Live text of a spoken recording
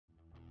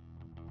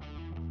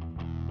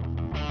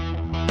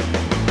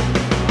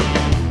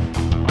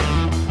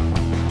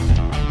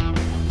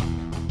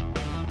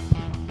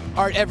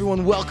All right,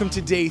 everyone, welcome to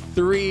day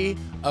 3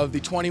 of the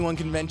 21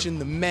 convention,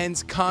 the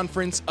men's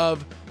conference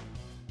of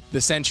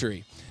the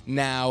century.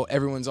 Now,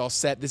 everyone's all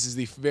set. This is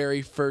the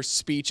very first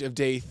speech of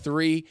day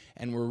 3,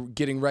 and we're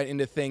getting right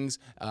into things.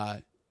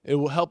 It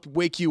will help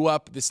wake you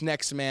up. This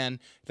next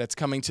man that's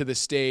coming to the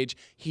stage,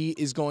 he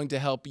is going to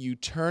help you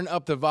turn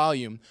up the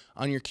volume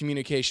on your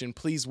communication.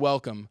 Please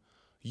welcome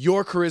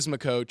your charisma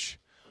coach,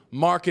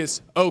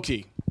 Marcus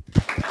Oakey.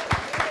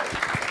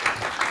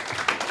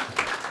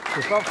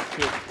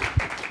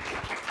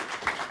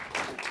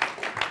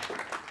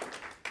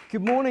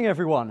 Good morning,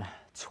 everyone.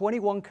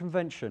 21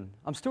 convention.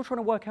 I'm still trying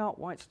to work out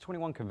why it's a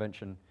 21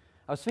 convention.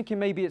 I was thinking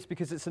maybe it's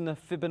because it's in the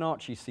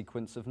Fibonacci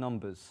sequence of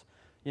numbers.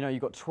 You know,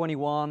 you've got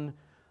 21,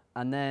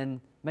 and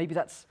then maybe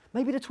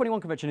the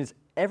 21 convention is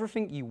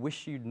everything you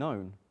wish you'd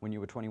known when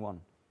you were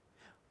 21.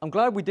 I'm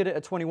glad we did it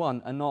at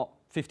 21 and not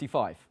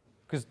 55,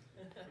 because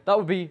that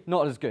would be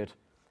not as good.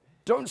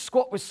 Don't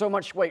squat with so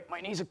much weight.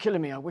 My knees are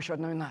killing me. I wish I'd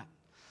known that.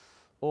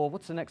 Or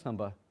what's the next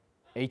number?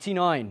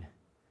 89.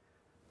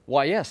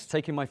 Why, yes,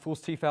 taking my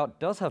false teeth out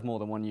does have more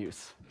than one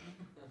use.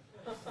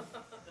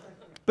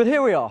 But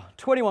here we are,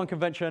 21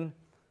 convention.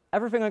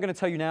 Everything I'm going to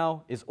tell you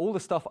now is all the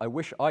stuff I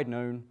wish I'd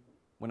known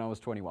when I was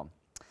 21.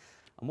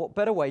 And what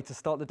better way to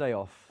start the day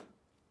off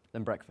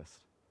than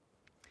breakfast?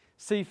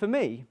 See, for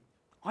me,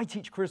 I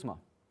teach charisma.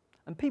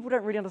 And people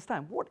don't really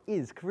understand, what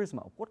is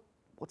charisma?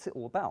 What's it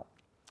all about?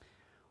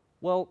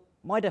 Well,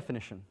 my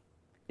definition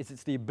is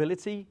it's the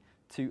ability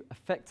to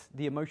affect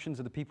the emotions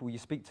of the people you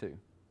speak to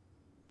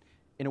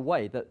in a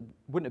way that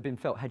wouldn't have been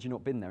felt had you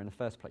not been there in the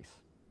first place.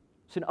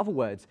 So in other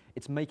words,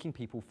 it's making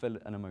people feel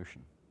an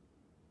emotion.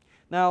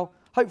 Now,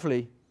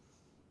 hopefully,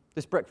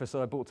 this breakfast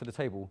that I brought to the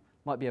table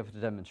might be able to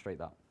demonstrate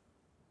that.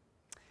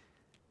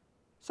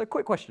 So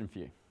quick question for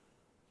you.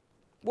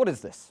 What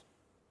is this?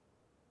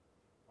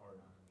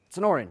 Orange. It's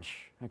an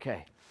orange.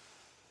 Okay.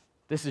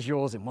 This is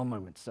yours in one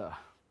moment, sir.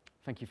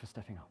 Thank you for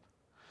stepping up.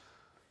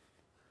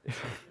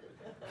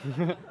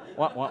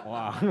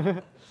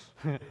 Wow.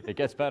 It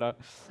gets better.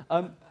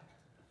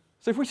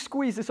 So if we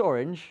squeeze this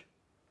orange,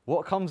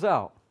 what comes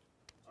out?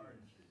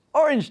 Orange juice.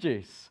 Orange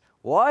juice.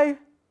 Why?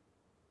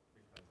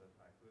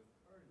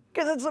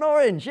 Because it's an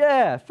orange,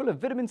 yeah, full of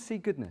vitamin C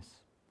goodness.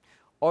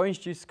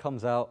 Orange juice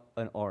comes out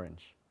an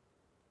orange.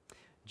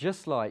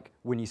 Just like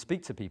when you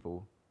speak to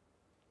people,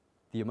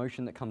 the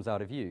emotion that comes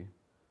out of you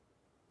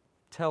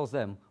tells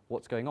them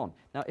what's going on.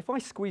 Now, if I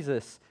squeeze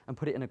this and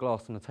put it in a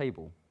glass on the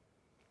table,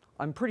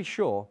 I'm pretty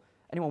sure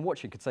anyone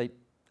watching could say,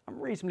 I'm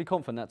reasonably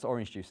confident that's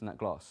orange juice in that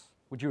glass.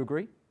 Would you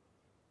agree?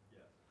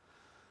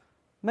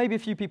 Maybe a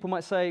few people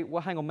might say,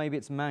 well, hang on, maybe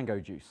it's mango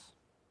juice.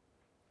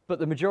 But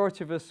the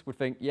majority of us would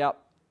think, yep,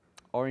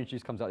 orange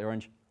juice comes out the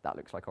orange, that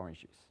looks like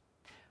orange juice.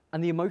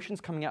 And the emotions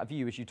coming out of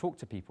you as you talk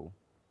to people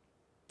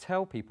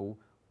tell people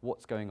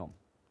what's going on.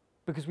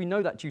 Because we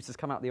know that juice has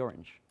come out the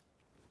orange.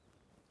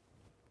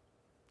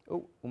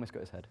 Oh, almost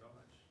got his head.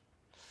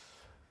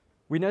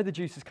 We know the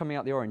juice is coming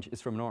out the orange is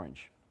from an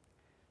orange.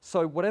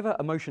 So whatever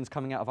emotion's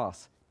coming out of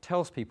us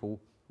tells people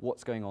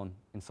what's going on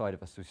inside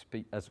of us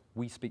as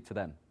we speak to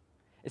them.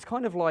 It's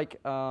kind of like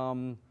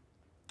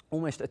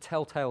almost a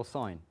telltale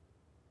sign.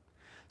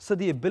 So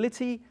the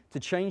ability to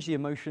change the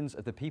emotions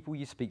of the people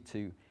you speak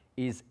to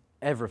is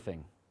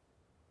everything.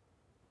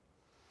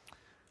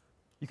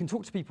 You can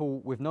talk to people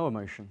with no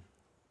emotion,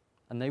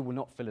 and they will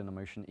not feel an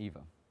emotion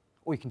either.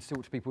 Or you can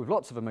talk to people with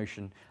lots of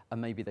emotion,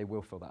 and maybe they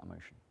will feel that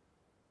emotion.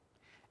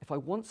 If I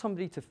want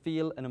somebody to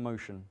feel an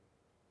emotion,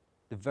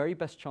 the very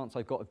best chance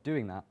I've got of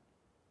doing that,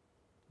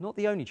 not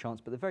the only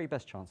chance, but the very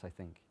best chance, I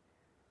think,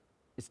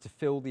 is to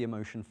feel the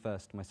emotion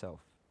first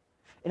myself.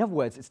 In other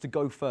words, it's to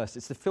go first.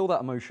 It's to feel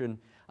that emotion,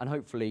 and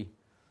hopefully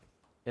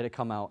it'll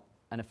come out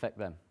and affect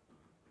them.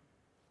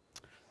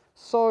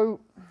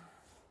 So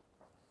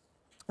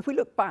if we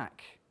look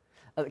back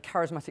at the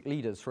charismatic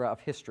leaders throughout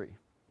history,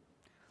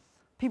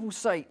 people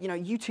say, you know,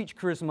 you teach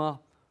charisma,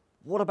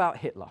 what about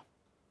Hitler?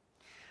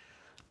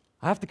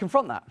 I have to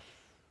confront that.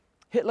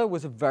 Hitler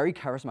was a very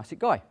charismatic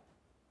guy,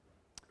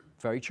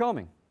 very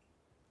charming.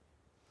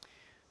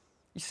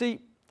 You see,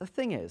 the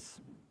thing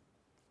is,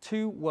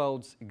 two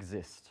worlds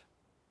exist.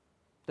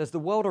 There's the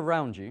world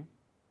around you,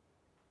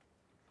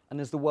 and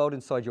there's the world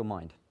inside your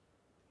mind.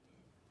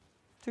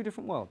 Two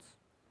different worlds.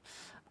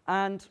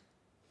 And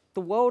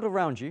the world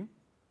around you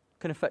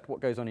can affect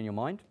what goes on in your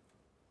mind,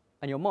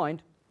 and your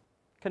mind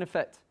can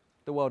affect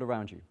the world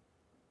around you.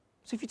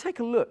 So if you take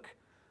a look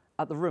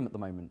at the room at the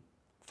moment,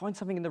 find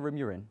something in the room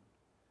you're in,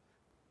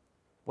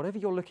 whatever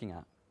you're looking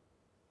at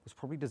was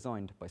probably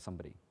designed by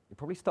somebody. It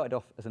probably started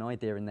off as an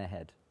idea in their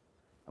head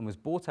and was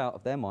brought out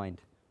of their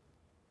mind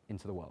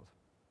into the world.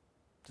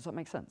 Does that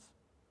make sense?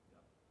 Yeah.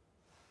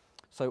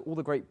 So all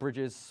the great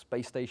bridges,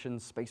 space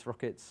stations, space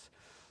rockets,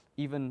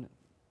 even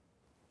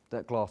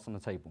that glass on the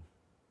table,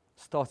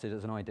 started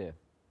as an idea,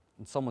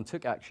 and someone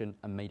took action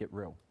and made it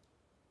real.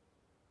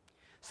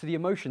 So the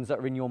emotions that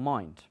are in your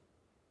mind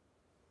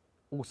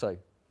also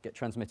get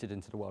transmitted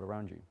into the world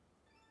around you.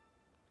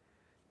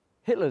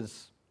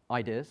 Hitler's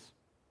ideas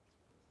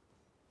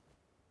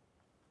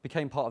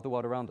became part of the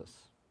world around us.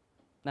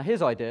 Now,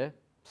 his idea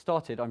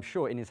started, I'm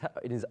sure, in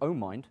his own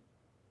mind,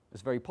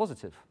 as very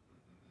positive.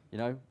 You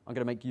know, I'm going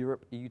to make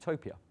Europe a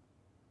utopia.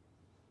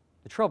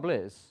 The trouble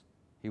is,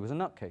 he was a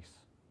nutcase.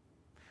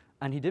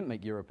 And he didn't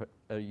make Europe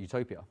a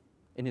utopia.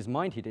 In his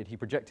mind he did, he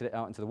projected it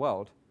out into the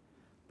world,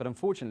 but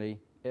unfortunately,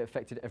 it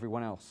affected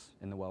everyone else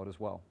in the world as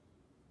well.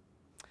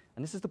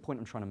 And this is the point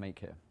I'm trying to make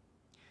here.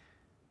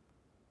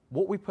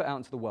 What we put out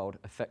into the world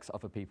affects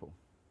other people.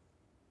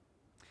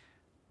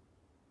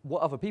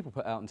 What other people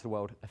put out into the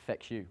world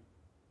affects you.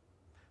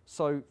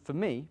 So for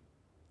me,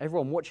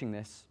 everyone watching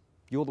this,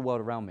 you're the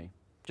world around me.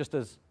 Just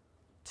as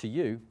to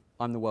you,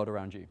 I'm the world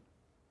around you.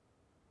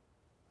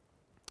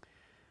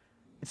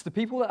 It's the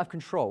people that have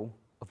control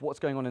of what's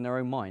going on in their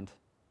own mind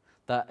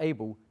that are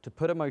able to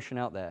put emotion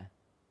out there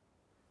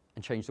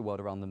and change the world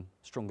around them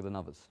stronger than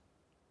others.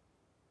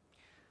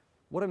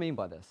 What I mean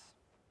by this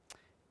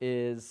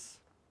is,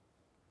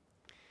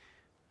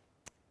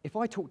 if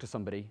I talk to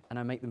somebody and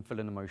I make them feel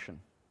an emotion,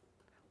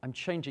 I'm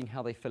changing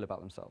how they feel about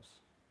themselves,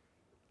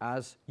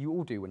 as you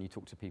all do when you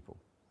talk to people.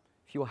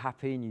 If you're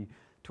happy and you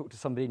talk to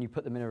somebody and you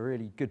put them in a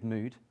really good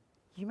mood,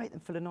 you make them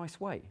feel a nice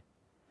way.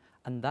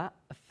 And that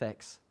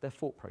affects their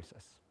thought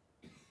process.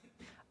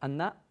 And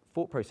that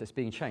thought process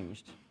being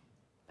changed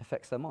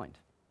affects their mind.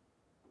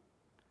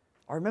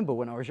 I remember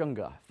when I was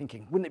younger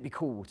thinking, wouldn't it be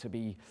cool to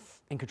be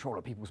in control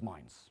of people's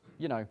minds?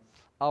 You know,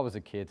 I was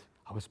a kid,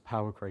 I was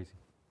power crazy.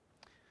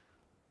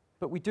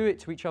 But we do it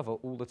to each other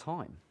all the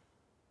time.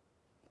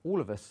 All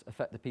of us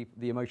affect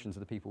the emotions of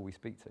the people we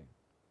speak to.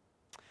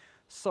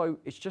 So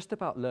it's just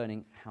about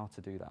learning how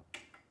to do that.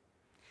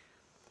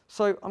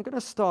 So I'm going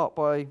to start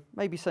by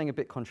maybe saying a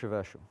bit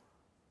controversial.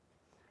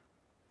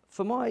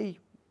 For my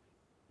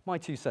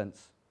 2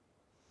 cents,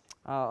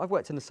 I've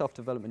worked in the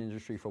self-development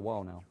industry for a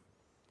while now.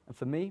 And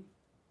for me,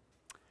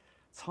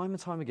 time and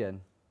time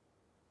again,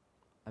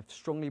 I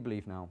strongly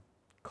believe now,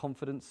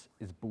 confidence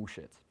is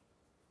bullshit.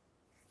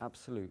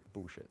 Absolute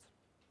bullshit.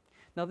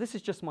 Now, this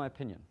is just my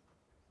opinion.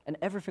 And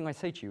everything I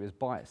say to you is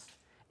biased.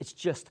 It's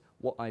just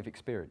what I've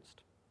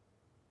experienced.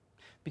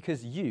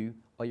 Because you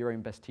are your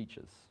own best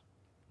teachers.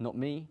 Not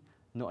me,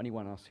 not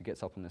anyone else who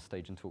gets up on this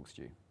stage and talks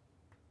to you.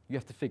 You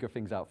have to figure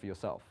things out for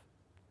yourself.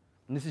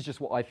 And this is just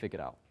what I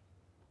figured out.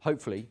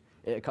 Hopefully,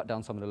 it'll cut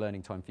down some of the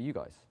learning time for you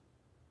guys.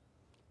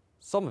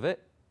 Some of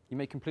it, you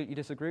may completely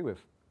disagree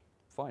with.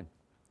 Fine.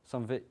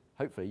 Some of it,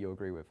 hopefully, you'll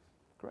agree with.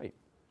 Great.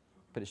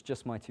 But it's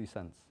just my 2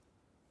 cents.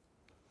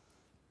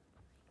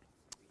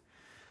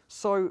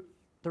 So,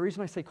 the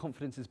reason I say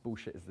confidence is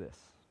bullshit is this.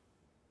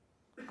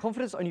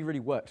 Confidence only really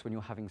works when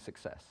you're having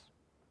success.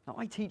 Now,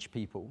 I teach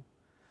people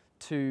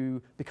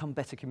to become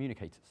better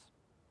communicators.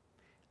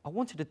 I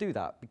wanted to do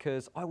that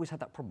because I always had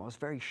that problem. I was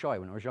very shy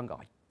when I was younger.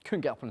 I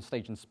couldn't get up on a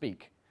stage and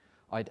speak.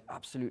 I'd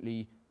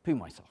absolutely poo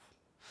myself.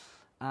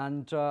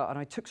 And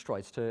I took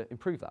strides to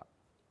improve that.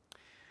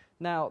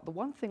 Now, the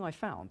one thing I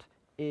found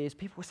is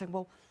people were saying,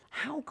 well,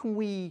 how can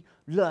we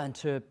learn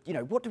to, you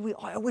know,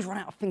 I always run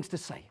out of things to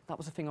say. That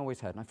was the thing I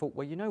always heard. And I thought,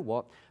 well, you know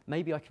what?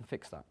 Maybe I can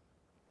fix that.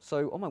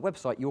 So on my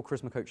website,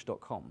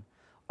 yourcharismacoach.com,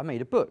 I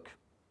made a book.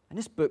 And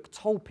this book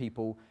told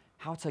people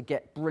how to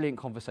get brilliant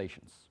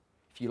conversations.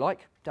 If you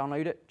like,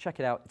 download it, check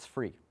it out, it's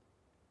free.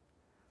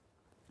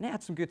 And it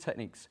had some good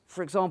techniques.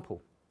 For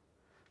example,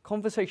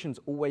 conversations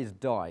always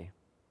die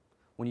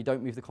when you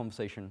don't move the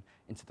conversation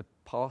into the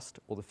past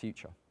or the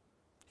future.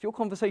 If your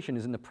conversation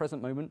is in the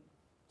present moment,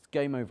 it's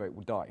game over, it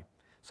will die.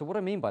 So what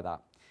I mean by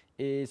that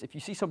is if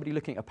you see somebody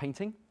looking at a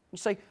painting, you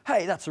say,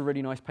 hey, that's a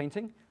really nice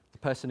painting. The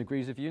person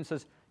agrees with you and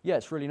says, yeah,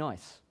 it's really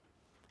nice.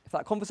 If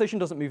that conversation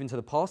doesn't move into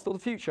the past or the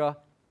future,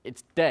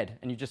 it's dead.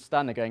 And you just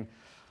stand there going,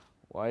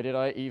 why did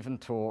I even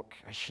talk?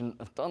 I shouldn't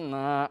have done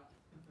that.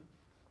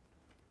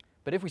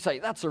 But if we say,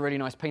 that's a really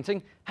nice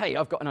painting, hey,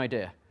 I've got an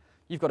idea.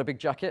 You've got a big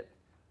jacket.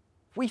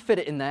 If we fit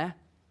it in there,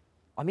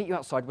 I'll meet you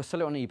outside, we'll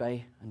sell it on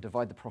eBay and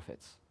divide the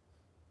profits.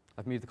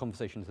 I've moved the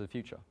conversation to the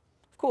future.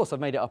 Of course, I've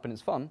made it up and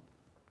it's fun,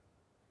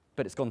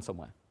 but it's gone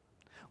somewhere.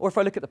 Or if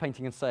I look at the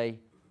painting and say,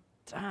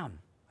 damn,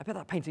 I bet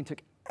that painting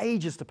took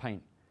ages to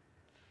paint.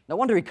 No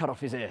wonder he cut off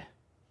his ear.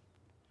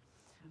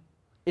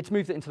 It's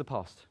moved it into the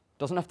past.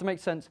 Doesn't have to make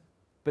sense,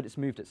 but it's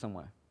moved it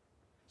somewhere.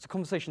 So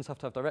conversations have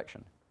to have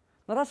direction.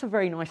 Now that's a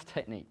very nice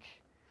technique,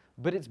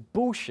 but it's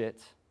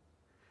bullshit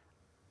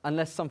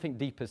unless something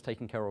deeper is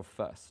taken care of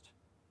first.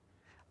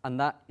 And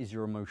that is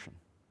your emotion.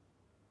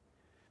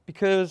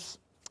 Because,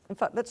 in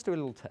fact, let's do a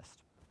little test.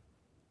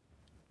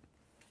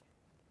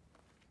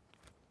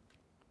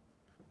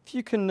 If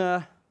you can,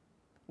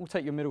 we'll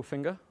take your middle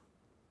finger.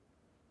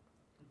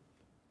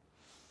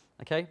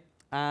 Okay,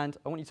 and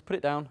I want you to put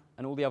it down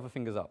and all the other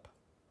fingers up.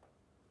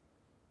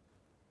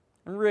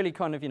 And really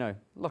kind of, you know,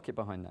 lock it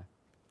behind there.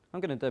 I'm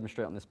going to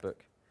demonstrate on this book.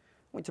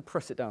 I want you to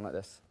press it down like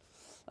this.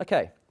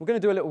 Okay, we're going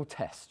to do a little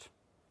test.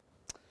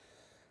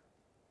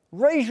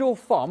 Raise your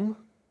thumb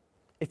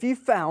if you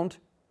found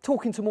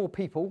talking to more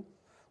people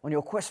on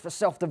your quest for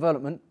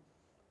self-development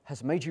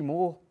has made you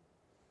more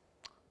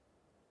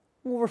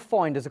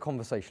refined as a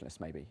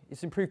conversationalist, maybe.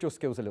 It's improved your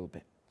skills a little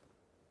bit.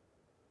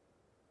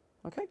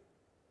 Okay?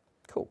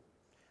 Cool.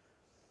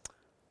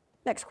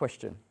 Next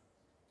question.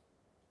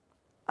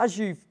 As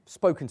you've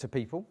spoken to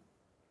people,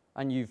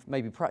 and you've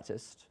maybe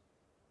practiced,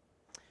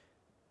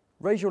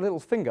 raise your little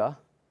finger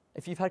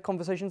if you've had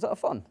conversations that are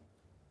fun.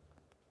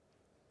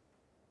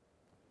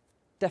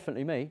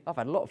 Definitely me. I've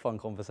had a lot of fun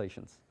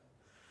conversations.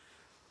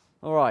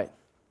 All right,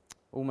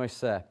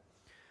 almost there.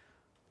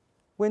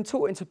 When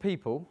talking to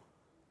people,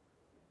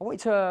 I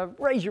want you to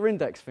raise your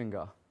index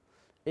finger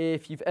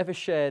if you've ever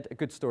shared a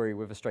good story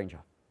with a stranger.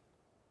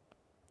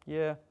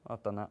 Yeah,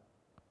 I've done that.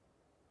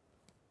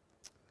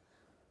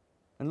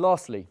 And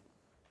lastly,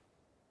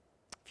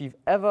 if you've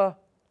ever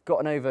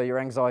gotten over your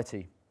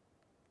anxiety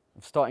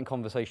of starting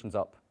conversations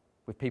up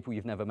with people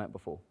you've never met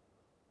before,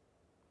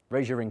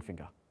 raise your ring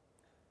finger.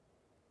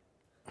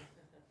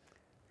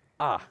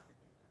 Got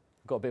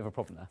a bit of a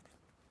problem there.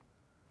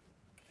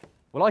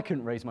 Well, I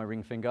couldn't raise my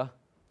ring finger,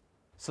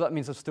 so that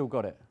means I've still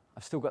got it.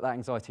 I've still got that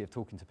anxiety of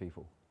talking to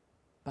people.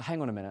 But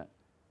hang on a minute,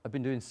 I've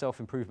been doing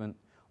self-improvement,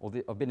 or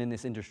I've been in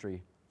this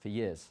industry for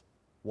years.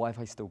 Why have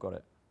I still got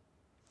it?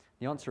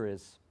 The answer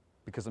is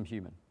because I'm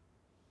human.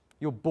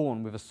 You're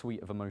born with a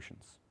suite of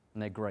emotions,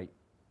 and they're great.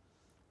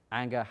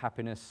 Anger,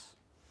 happiness,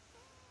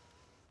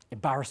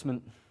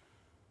 embarrassment,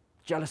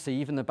 jealousy,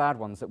 even the bad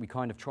ones that we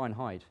kind of try and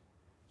hide.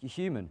 You're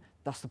human.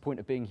 That's the point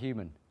of being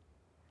human.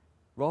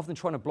 Rather than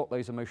trying to block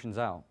those emotions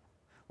out,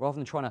 rather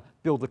than trying to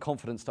build the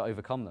confidence to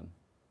overcome them,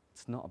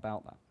 it's not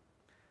about that.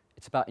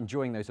 It's about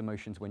enjoying those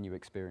emotions when you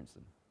experience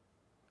them.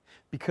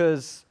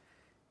 Because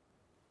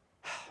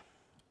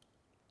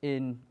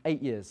in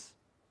 8 years,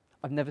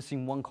 I've never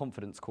seen one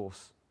confidence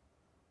course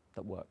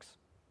that works.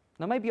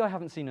 Now, maybe I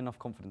haven't seen enough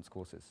confidence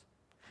courses,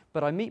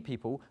 but I meet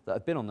people that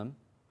have been on them,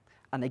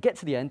 and they get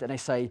to the end and they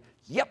say,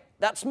 yep,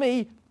 that's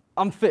me,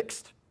 I'm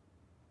fixed.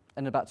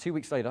 And about 2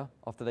 weeks later,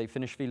 after they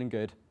finish feeling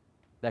good,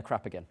 they're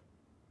crap again.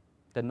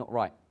 They're not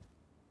right.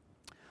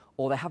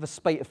 Or they have a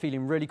spate of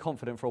feeling really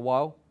confident for a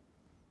while,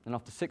 and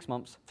after 6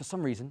 months, for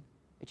some reason,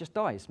 it just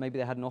dies. Maybe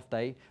they had an off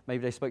day,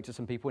 maybe they spoke to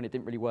some people and it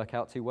didn't really work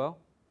out too well,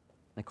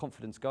 and their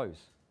confidence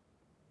goes.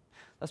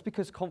 That's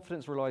because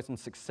confidence relies on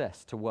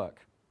success to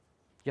work.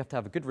 You have to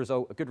have a good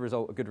result, a good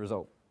result, a good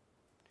result.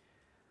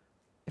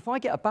 If I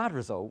get a bad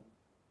result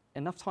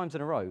enough times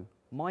in a row,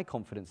 my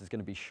confidence is going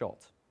to be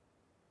shot.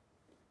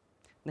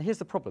 Now here's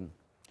the problem. Do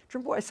you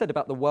remember what I said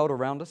about the world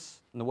around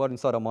us and the world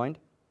inside our mind?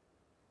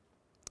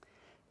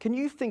 Can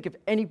you think of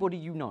anybody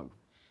you know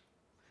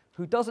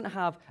who doesn't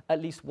have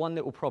at least one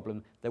little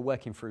problem they're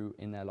working through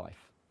in their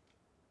life?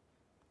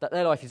 That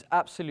their life is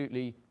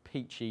absolutely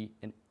peachy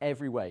in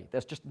every way.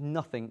 There's just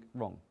nothing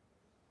wrong.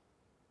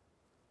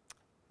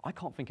 I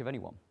can't think of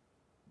anyone.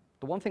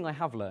 The one thing I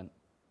have learned,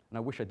 and I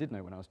wish I did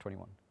know when I was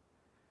 21,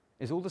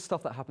 is all the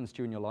stuff that happens to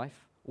you in your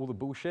life, all the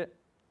bullshit,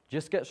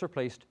 just gets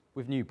replaced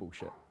with new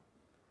bullshit.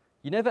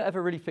 You never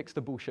ever really fix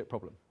the bullshit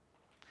problem.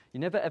 You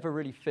never ever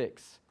really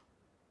fix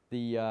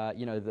the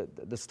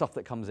stuff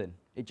that comes in.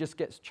 It just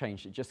gets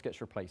changed. It just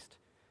gets replaced.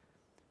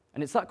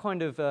 And it's that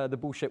kind of the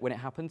bullshit when it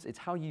happens. It's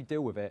how you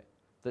deal with it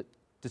that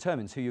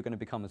determines who you're going to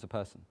become as a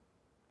person.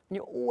 And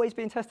you're always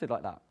being tested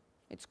like that.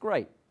 It's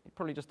great. It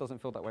probably just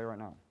doesn't feel that way right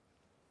now.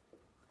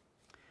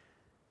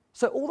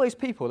 So all those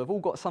people have all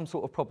got some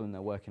sort of problem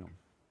they're working on.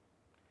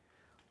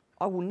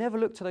 I will never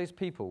look to those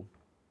people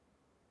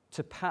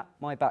to pat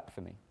my back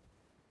for me.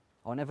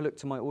 I'll never look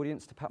to my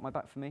audience to pat my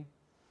back for me.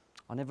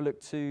 I'll never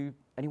look to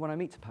anyone I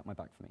meet to pat my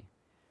back for me,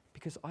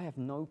 because I have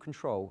no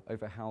control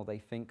over how they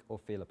think or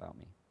feel about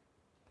me.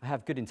 I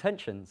have good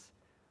intentions,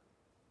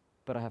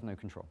 but I have no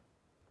control.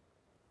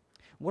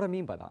 What I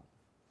mean by that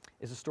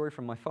is a story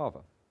from my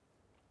father.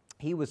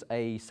 He was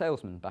a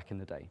salesman back in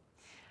the day,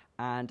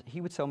 and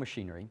he would sell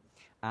machinery,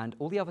 and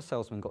all the other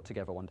salesmen got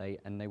together one day,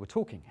 and they were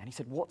talking, and he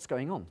said, what's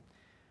going on?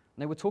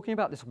 And they were talking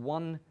about this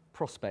one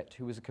prospect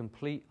who was a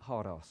complete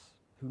hard ass,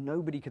 who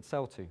nobody could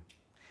sell to.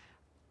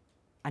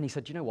 And he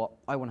said, you know what,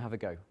 I want to have a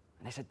go.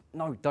 And they said,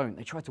 no, don't.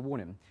 They tried to warn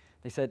him.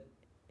 They said,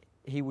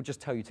 he will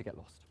just tell you to get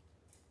lost.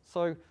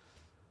 So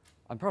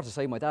I'm proud to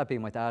say, my dad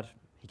being my dad,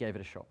 he gave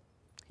it a shot.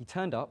 He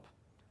turned up,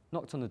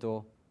 knocked on the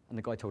door, and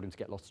the guy told him to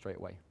get lost straight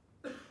away.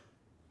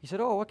 He said,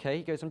 oh, okay.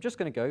 He goes, I'm just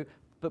going to go,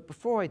 but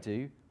before I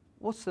do,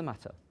 what's the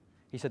matter?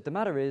 He said, the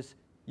matter is,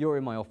 you're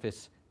in my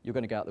office, you're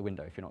going to go out the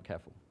window if you're not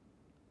careful.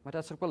 My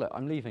dad said, well, look,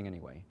 I'm leaving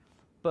anyway,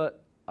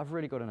 but I've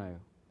really got to know,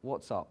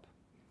 what's up?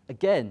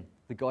 Again,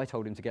 the guy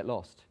told him to get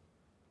lost.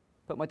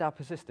 But my dad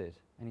persisted,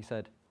 and he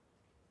said,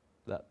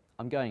 look,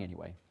 I'm going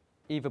anyway,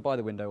 either by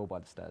the window or by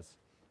the stairs.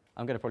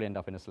 I'm going to probably end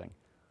up in a sling.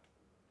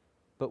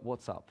 But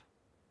what's up?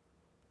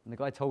 And the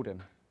guy told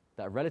him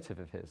that a relative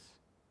of his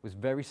was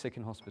very sick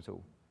in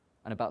hospital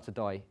and about to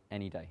die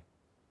any day.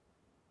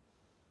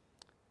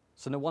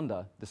 So no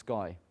wonder this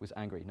guy was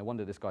angry. No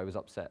wonder this guy was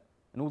upset.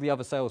 And all the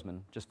other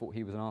salesmen just thought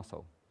he was an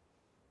arsehole.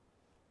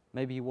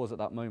 Maybe he was at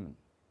that moment.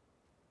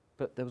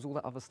 But there was all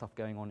that other stuff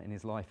going on in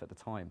his life at the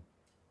time.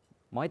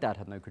 My dad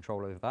had no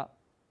control over that.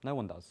 No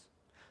one does.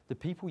 The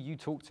people you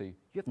talk to, you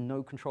have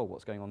no control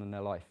what's going on in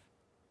their life.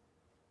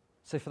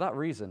 So for that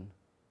reason,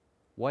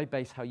 why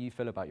base how you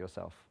feel about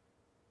yourself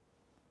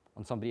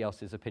on somebody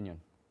else's opinion?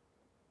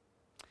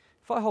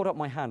 If If I hold up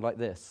my hand like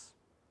this,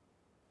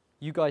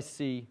 you guys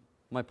see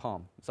my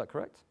palm. Is that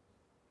correct?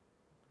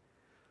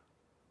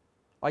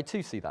 I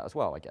too see that as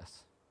well, I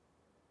guess.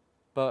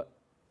 But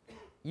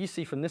you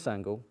see from this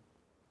angle,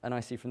 and I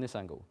see from this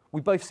angle.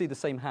 We both see the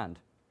same hand,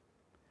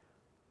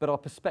 but our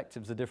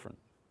perspectives are different.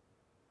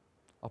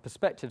 Our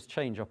perspectives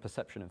change our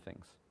perception of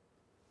things.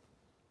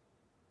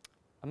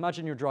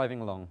 Imagine you're driving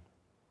along,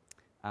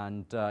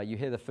 and you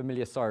hear the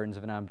familiar sirens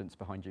of an ambulance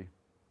behind you.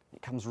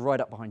 It comes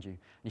right up behind you, and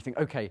you think,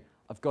 okay,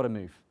 I've got to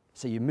move.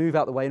 So you move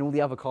out the way, and all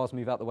the other cars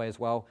move out the way as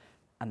well,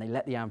 and they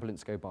let the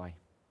ambulance go by.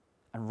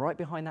 And right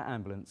behind that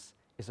ambulance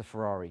is a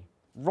Ferrari,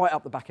 right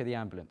up the back of the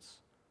ambulance.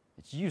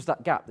 It's used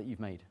that gap that you've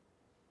made.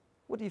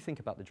 What do you think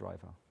about the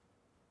driver?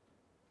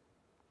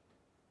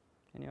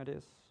 Any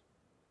ideas?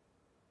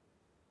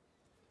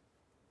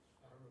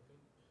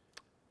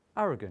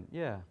 Arrogant,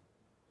 yeah.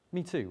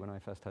 Me too, when I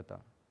first heard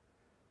that.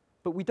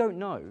 But we don't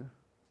know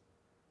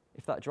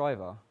if that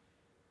driver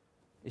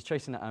is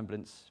chasing that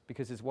ambulance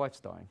because his wife's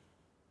dying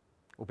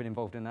or been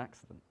involved in an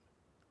accident.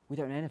 We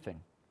don't know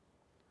anything.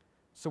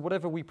 So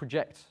whatever we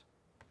project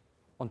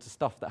onto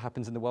stuff that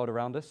happens in the world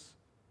around us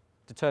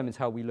determines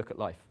how we look at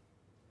life.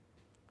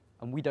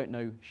 And we don't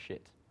know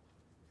shit.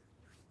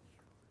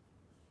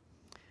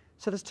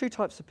 So there's two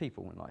types of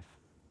people in life.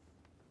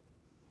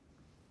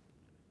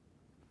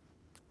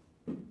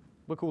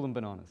 We'll call them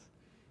bananas.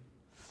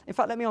 In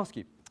fact, let me ask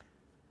you,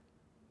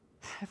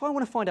 if I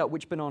want to find out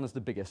which banana's the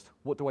biggest,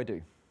 what do I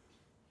do?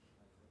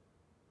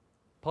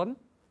 Pardon?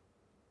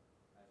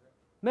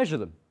 Measure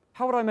them.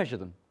 How would I measure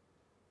them?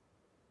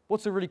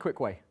 What's a really quick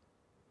way?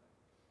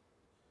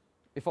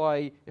 If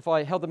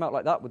I held them out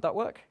like that, would that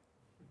work?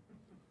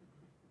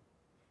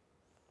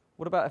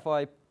 What about if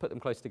I put them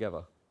close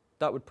together?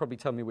 That would probably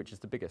tell me which is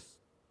the biggest.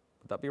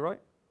 Would that be right?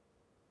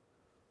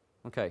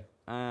 Okay,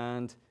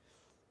 and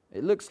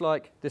it looks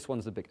like this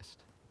one's the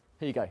biggest.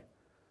 Here you go.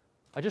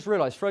 I just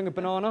realized throwing a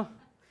banana,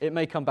 it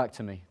may come back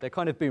to me. They're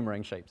kind of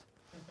boomerang shaped.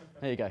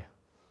 There you go.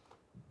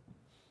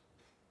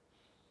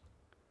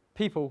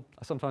 People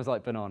are sometimes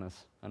like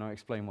bananas, and I'll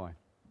explain why.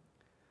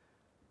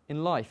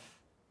 In life,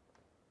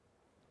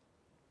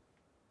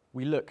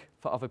 we look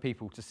for other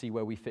people to see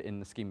where we fit in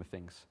the scheme of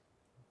things.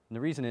 And the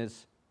reason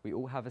is, we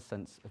all have a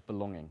sense of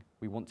belonging.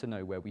 We want to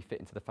know where we fit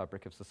into the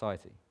fabric of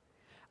society.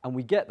 And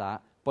we get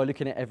that by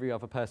looking at every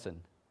other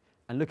person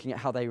and looking at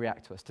how they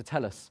react to us, to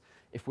tell us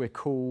if we're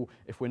cool,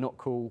 if we're not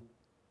cool.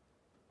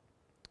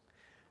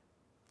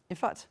 In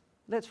fact,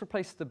 let's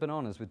replace the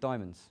bananas with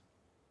diamonds.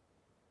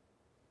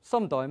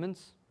 Some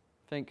diamonds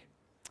think,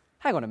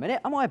 hang on a minute,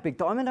 am I a big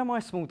diamond? Am I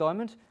a small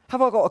diamond?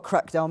 Have I got a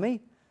crack down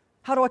me?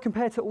 How do I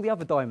compare to all the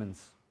other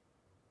diamonds?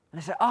 And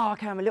they say, oh,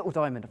 okay, I'm a little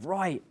diamond.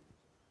 Right.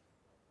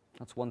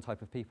 That's one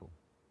type of people.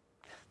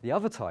 The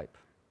other type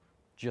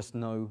just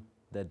know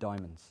they're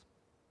diamonds.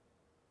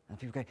 And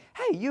people go,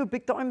 hey, you a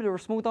big diamond or a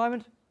small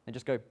diamond? They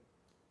just go,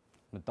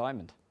 I'm a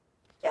diamond.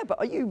 Yeah, but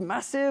are you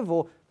massive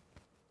or?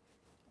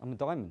 I'm a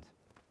diamond.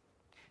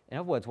 In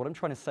other words, what I'm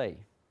trying to say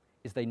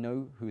is they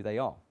know who they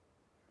are.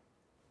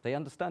 They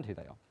understand who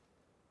they are.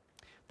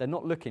 They're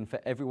not looking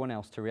for everyone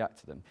else to react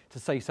to them, to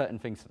say certain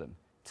things to them,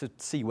 to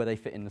see where they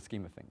fit in the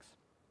scheme of things.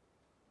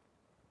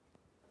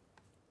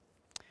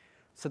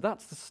 So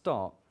that's the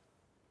start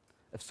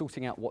of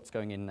sorting out what's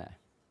going in there.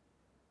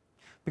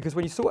 Because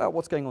when you sort out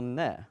what's going on in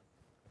there,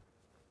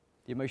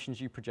 the emotions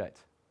you project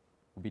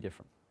will be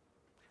different.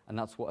 And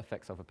that's what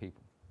affects other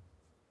people.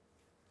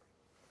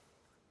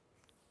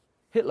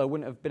 Hitler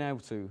wouldn't have been able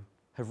to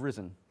have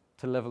risen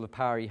to the level of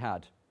power he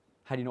had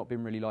he not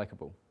been really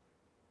likable.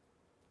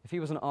 If he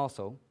was an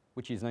arsehole,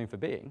 which he's known for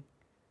being,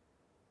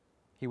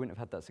 he wouldn't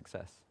have had that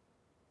success.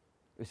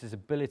 It was his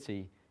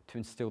ability to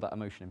instill that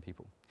emotion in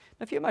people.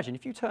 Now, if you imagine,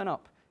 if you turn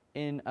up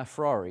in a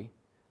Ferrari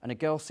and a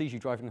girl sees you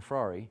driving a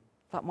Ferrari,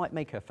 that might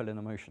make her feel an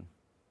emotion.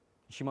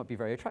 She might be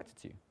very attracted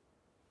to you.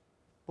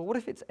 But what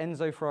if it's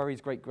Enzo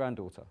Ferrari's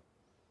great-granddaughter,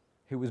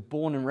 who was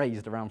born and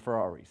raised around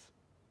Ferraris?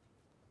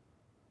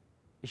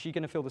 Is she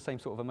going to feel the same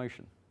sort of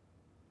emotion?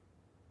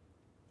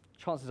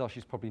 Chances are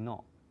she's probably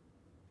not.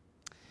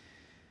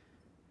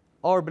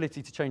 Our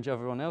ability to change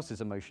everyone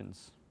else's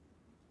emotions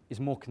is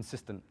more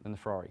consistent than the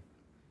Ferrari.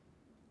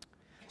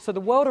 So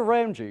the world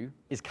around you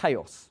is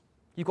chaos.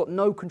 You've got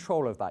no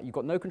control of that. You've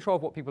got no control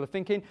of what people are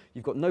thinking.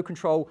 You've got no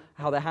control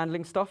how they're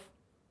handling stuff.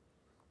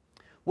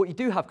 What you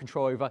do have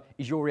control over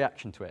is your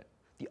reaction to it.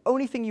 The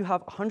only thing you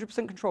have 100%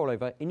 control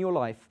over in your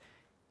life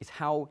is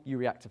how you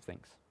react to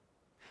things.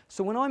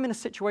 So when I'm in a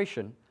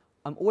situation,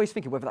 I'm always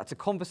thinking, whether that's a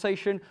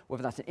conversation,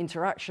 whether that's an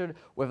interaction,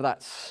 whether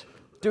that's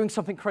doing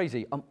something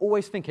crazy, I'm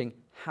always thinking,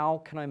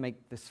 how can I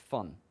make this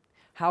fun?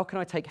 How can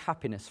I take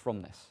happiness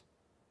from this?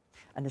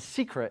 And the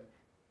secret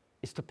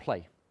is to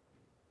play.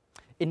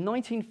 In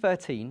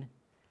 1913,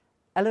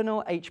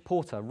 Eleanor H.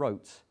 Porter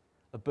wrote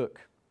a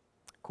book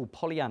called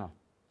Pollyanna.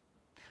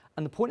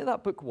 And the point of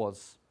that book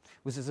was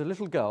there's a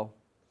little girl,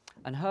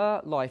 and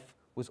her life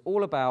was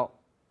all about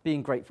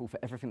being grateful for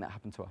everything that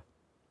happened to her.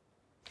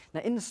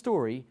 Now, in the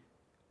story,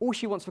 all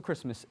she wants for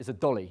Christmas is a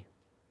dolly.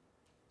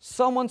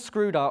 Someone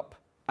screwed up,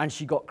 and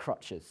she got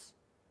crutches.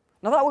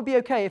 Now that would be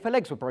okay if her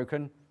legs were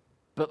broken,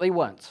 but they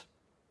weren't.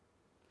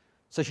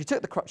 So she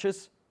took the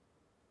crutches,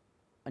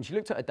 and she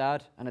looked at her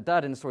dad, and her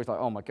dad in the story is like,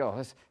 oh my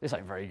God, this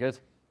ain't very good.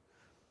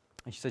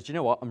 And she says, you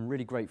know what, I'm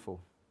really grateful,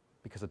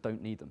 because I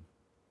don't need them.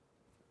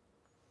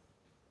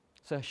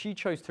 So she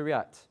chose to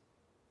react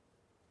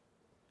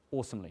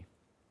awesomely.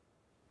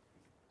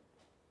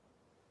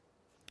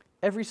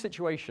 Every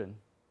situation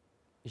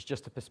is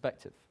just a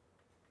perspective.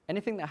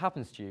 Anything that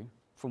happens to you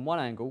from one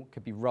angle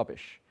could be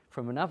rubbish.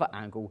 From another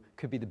angle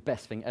could be the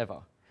best thing ever.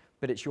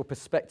 But it's your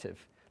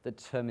perspective that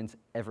determines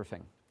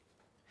everything.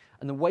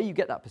 And the way you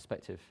get that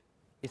perspective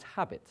is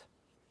habit.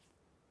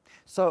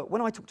 So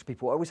when I talk to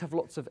people, I always have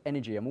lots of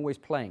energy. I'm always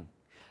playing.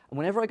 And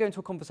whenever I go into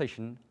a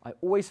conversation, I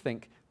always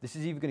think this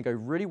is either going to go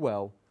really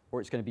well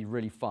or it's going to be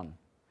really fun.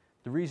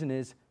 The reason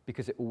is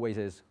because it always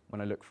is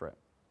when I look for it.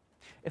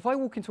 If I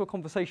walk into a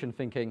conversation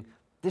thinking,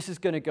 this is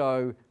going to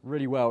go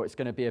really well, it's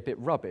going to be a bit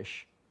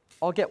rubbish,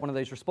 I'll get one of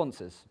those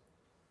responses.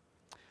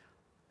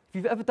 If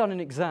you've ever done an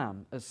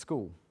exam at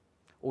school,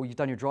 or you've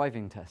done your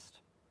driving test,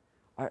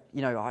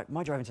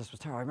 my driving test was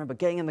terrible. I remember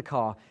getting in the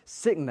car,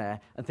 sitting there,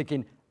 and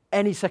thinking,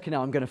 any second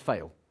now I'm going to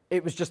fail.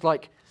 It was just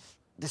like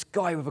this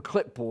guy with a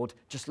clipboard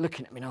just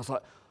looking at me, and I was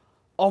like,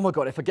 oh my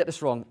God, if I get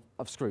this wrong,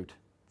 I've screwed.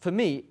 For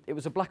me, it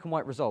was a black and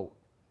white result,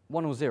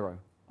 1 or 0.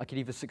 I could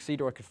either succeed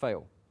or I could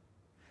fail.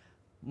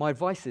 My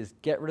advice is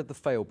get rid of the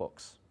fail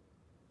box,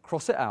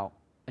 cross it out,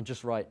 and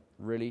just write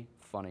really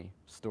funny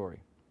story,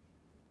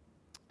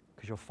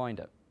 because you'll find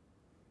it.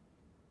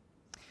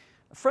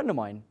 A friend of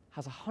mine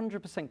has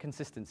 100%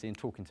 consistency in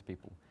talking to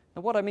people.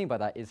 Now what I mean by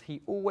that is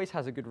he always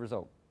has a good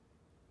result.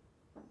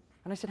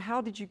 And I said, how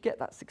did you get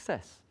that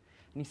success?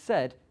 And he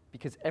said,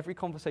 because every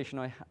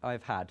conversation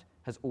I've had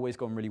has always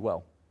gone really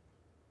well.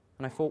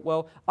 And I thought,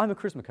 well, I'm a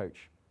charisma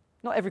coach.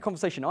 Not every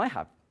conversation I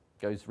have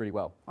goes really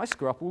well. I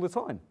screw up all the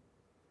time.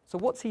 So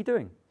what's he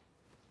doing?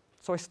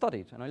 So I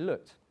studied and I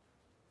looked.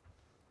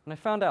 And I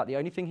found out the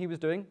only thing he was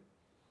doing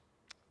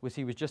was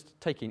he was just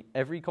taking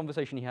every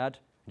conversation he had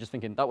and just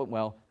thinking, that went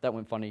well, that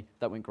went funny,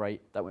 that went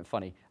great, that went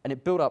funny. And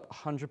it built up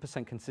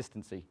 100%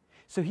 consistency.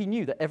 So he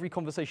knew that every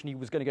conversation he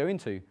was going to go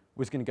into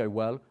was going to go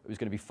well, it was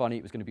going to be funny,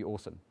 it was going to be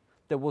awesome.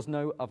 There was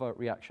no other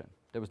reaction.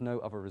 There was no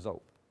other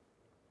result.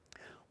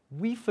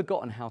 We've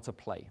forgotten how to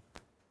play.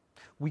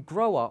 We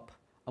grow up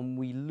and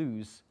we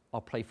lose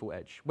our playful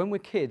edge. When we're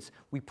kids,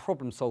 we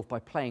problem solve by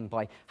playing,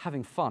 by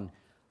having fun.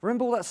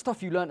 Remember all that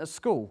stuff you learned at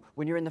school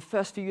when you're in the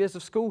first few years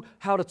of school?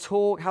 How to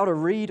talk, how to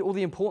read, all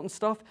the important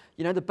stuff.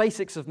 You know, the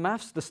basics of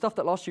maths, the stuff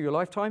that lasts you your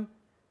lifetime.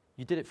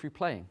 You did it through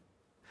playing.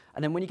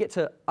 And then when you get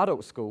to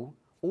adult school,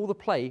 all the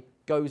play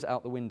goes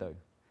out the window.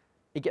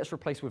 It gets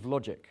replaced with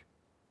logic.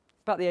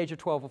 About the age of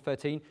 12 or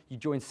 13, you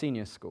join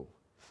senior school.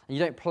 And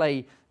you don't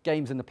play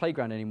games in the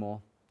playground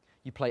anymore.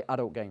 You play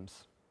adult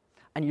games.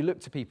 And you look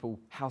to people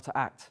how to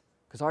act.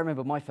 Because I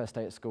remember my first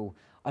day at school,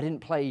 I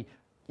didn't play,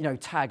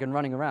 tag and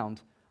running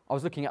around. I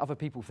was looking at other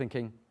people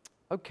thinking,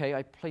 okay,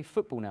 I play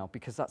football now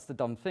because that's the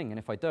dumb thing, and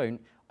if I don't,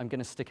 I'm going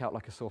to stick out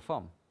like a sore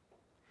thumb.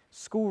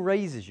 School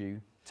raises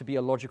you to be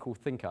a logical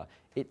thinker.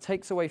 It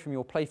takes away from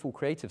your playful,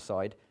 creative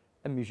side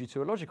and moves you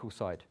to a logical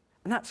side.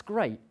 And that's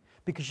great,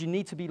 because you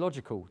need to be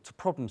logical to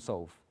problem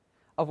solve.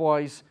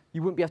 Otherwise,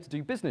 you wouldn't be able to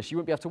do business, you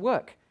wouldn't be able to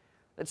work.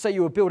 Let's say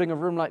you were building a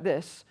room like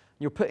this,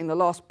 and you're putting the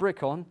last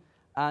brick on,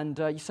 and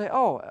you say,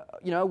 are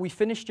we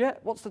finished yet?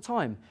 What's the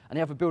time? And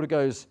the other builder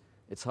goes,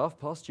 it's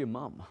 1/2 your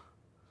mum.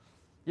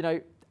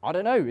 I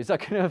don't know, is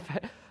it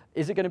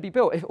going to be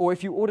built? Or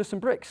if you order some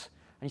bricks,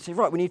 and you say,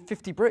 right, we need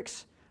 50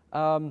 bricks,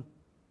 and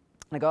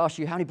I go, ask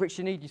you, how many bricks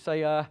do you need? You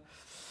say, 1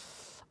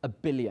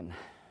 billion.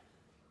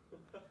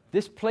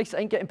 This place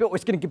ain't getting built,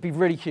 it's going to be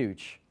really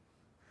huge.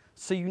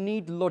 So you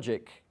need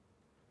logic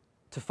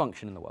to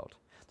function in the world.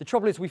 The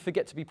trouble is we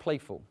forget to be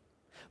playful.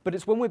 But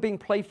it's when we're being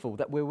playful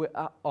that we're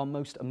at our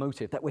most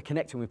emotive, that we're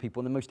connecting with people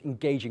in the most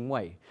engaging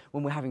way,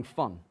 when we're having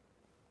fun.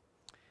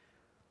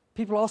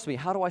 People ask me,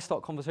 how do I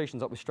start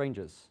conversations up with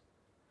strangers?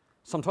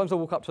 Sometimes I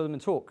walk up to them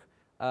and talk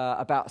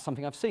about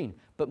something I've seen,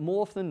 but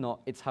more often than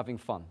not, it's having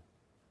fun.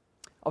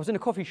 I was in a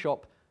coffee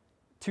shop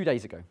 2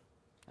 days ago,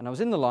 and I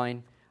was in the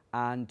line,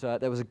 and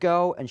there was a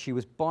girl, and she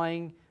was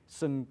buying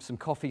some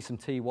coffee, some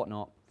tea,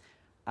 whatnot,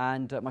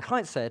 and my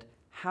client said,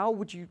 how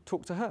would you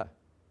talk to her?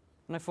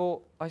 And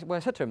I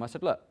said to him, I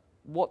said, look,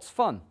 what's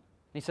fun? And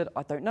he said,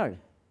 I don't know.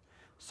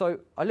 So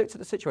I looked at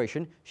the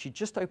situation, she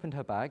just opened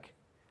her bag,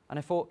 and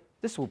I thought,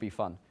 this will be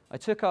fun. I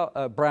took out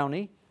a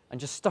brownie and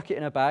just stuck it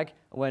in her bag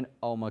and went,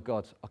 oh my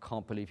God, I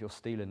can't believe you're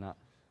stealing that.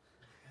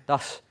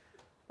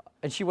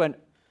 And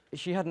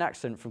she had an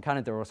accent from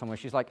Canada or somewhere.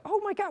 She's like, oh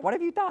my God, what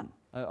have you done?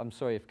 I'm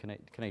sorry if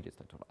Canadians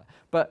don't talk like that.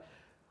 But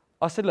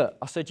I said, look,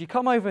 you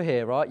come over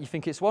here, right? You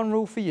think it's one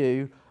rule for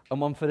you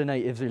and one for the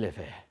natives who live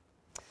here.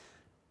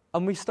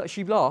 And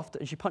she laughed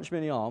and she punched me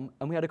in the arm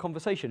and we had a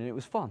conversation and it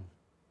was fun.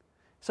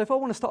 So if I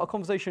want to start a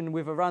conversation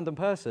with a random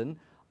person,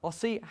 I'll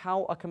see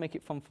how I can make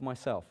it fun for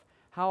myself,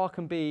 how I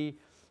can be,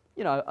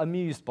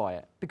 amused by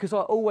it, because I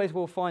always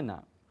will find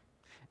that.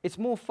 It's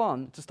more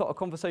fun to start a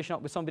conversation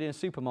up with somebody in a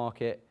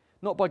supermarket,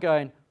 not by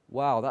going,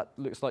 wow, that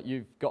looks like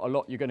you've got a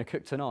lot you're going to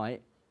cook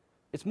tonight.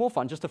 It's more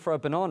fun just to throw a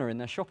banana in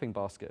their shopping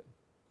basket.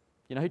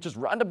 You know, just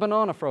random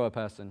banana thrower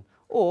person.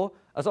 Or,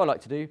 as I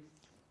like to do,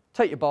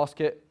 take your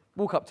basket,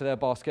 walk up to their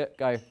basket,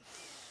 go,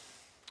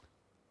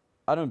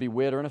 I don't want to be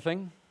weird or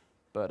anything,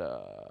 but,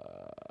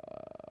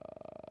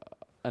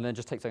 and then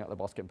just take something out of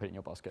the basket and put it in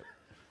your basket.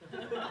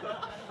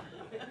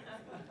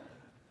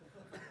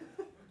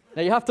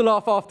 Now, you have to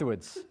laugh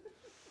afterwards.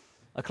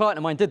 A client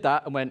of mine did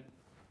that and went,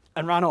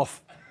 and ran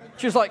off.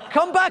 She was like,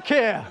 come back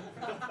here.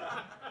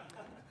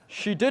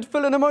 She did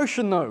feel an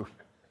emotion, though.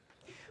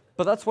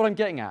 But that's what I'm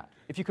getting at.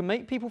 If you can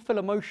make people feel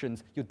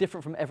emotions, you're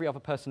different from every other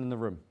person in the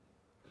room.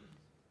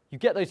 You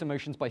get those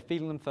emotions by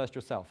feeling them first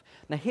yourself.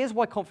 Now, here's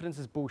why confidence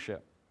is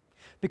bullshit.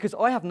 Because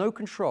I have no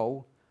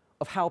control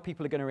of how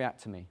people are going to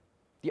react to me.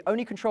 The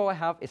only control I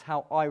have is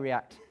how I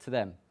react to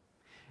them.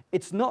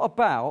 It's not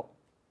about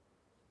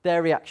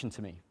their reaction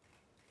to me.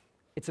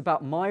 It's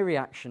about my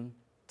reaction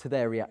to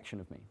their reaction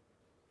of me.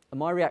 And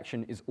my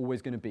reaction is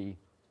always going to be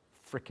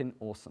frickin'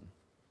 awesome.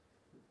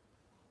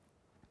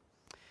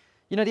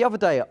 You know, the other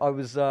day, I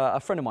was a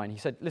friend of mine, he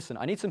said, listen,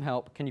 I need some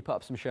help. Can you put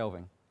up some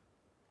shelving?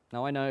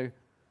 Now, I know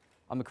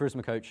I'm a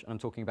charisma coach, and I'm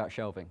talking about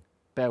shelving.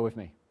 Bear with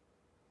me.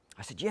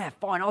 I said, yeah,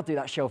 fine, I'll do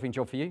that shelving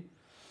job for you.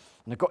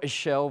 And I got his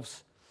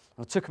shelves,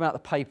 and I took them out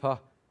of the paper,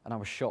 and I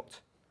was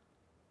shocked.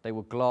 They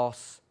were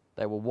glass,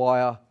 they were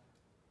wire,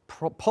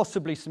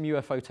 possibly some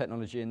UFO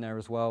technology in there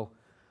as well.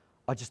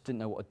 I just didn't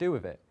know what to do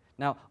with it.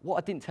 Now, what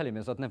I didn't tell him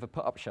is I'd never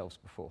put up shelves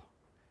before.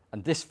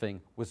 And this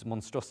thing was a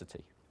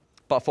monstrosity.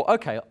 But I thought,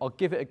 okay, I'll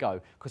give it a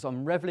go, because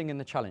I'm reveling in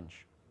the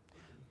challenge.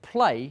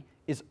 Play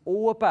is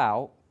all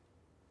about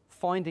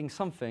finding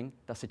something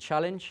that's a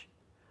challenge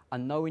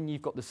and knowing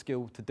you've got the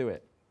skill to do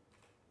it.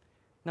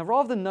 Now,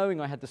 rather than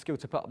knowing I had the skill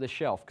to put up this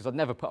shelf, because I'd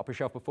never put up a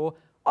shelf before,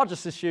 I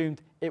just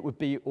assumed it would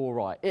be all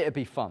right. It'd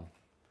be fun.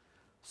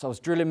 So I was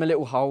drilling my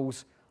little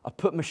holes. I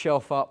put my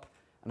shelf up,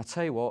 and I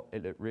tell you what,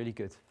 it looked really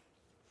good.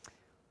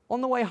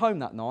 On the way home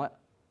that night,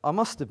 I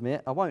must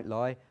admit, I won't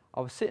lie,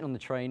 I was sitting on the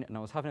train, and I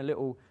was having a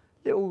little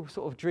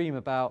sort of dream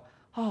about,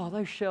 oh,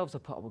 those shelves I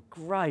put up were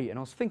great, and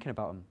I was thinking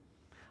about them.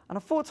 And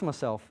I thought to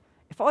myself,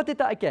 if I did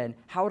that again,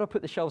 how would I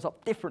put the shelves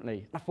up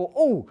differently? And I thought,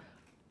 oh,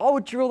 I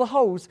would drill the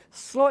holes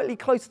slightly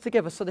closer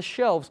together so the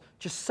shelves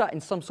just sat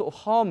in some sort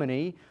of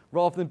harmony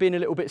rather than being a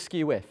little bit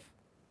skew-if.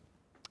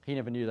 He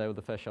never knew they were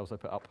the first shelves I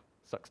put up.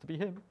 Sucks to be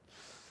him.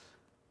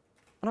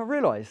 And I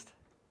realised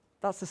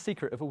that's the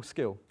secret of all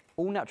skill.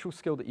 All natural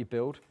skill that you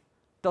build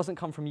doesn't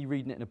come from you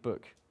reading it in a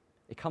book.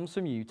 It comes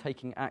from you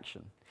taking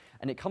action.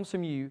 And it comes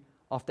from you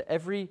after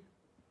every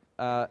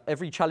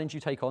challenge you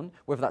take on,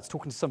 whether that's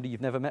talking to somebody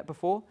you've never met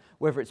before,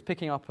 whether it's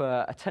picking up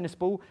a tennis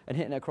ball and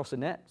hitting it across a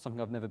net, something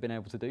I've never been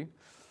able to do.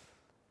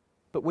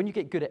 But when you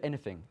get good at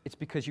anything, it's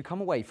because you come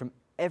away from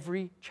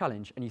every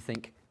challenge and you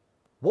think,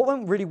 what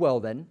went really well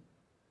then?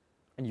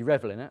 And you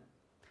revel in it.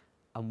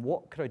 And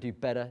what could I do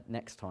better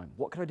next time?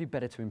 What could I do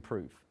better to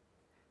improve?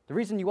 The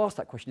reason you ask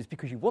that question is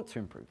because you want to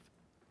improve.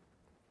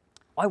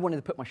 I wanted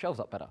to put my shelves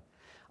up better.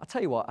 I'll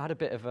tell you what, I had a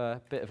bit of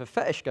a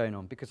fetish going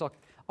on because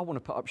I want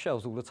to put up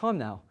shelves all the time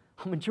now.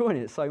 I'm enjoying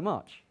it so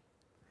much.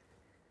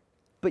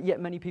 But yet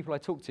many people I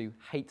talk to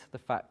hate the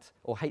fact,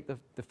 or hate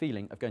the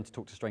feeling of going to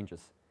talk to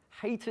strangers.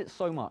 Hate it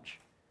so much.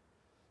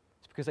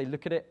 It's because they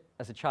look at it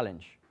as a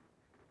challenge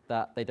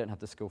that they don't have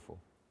the skill for.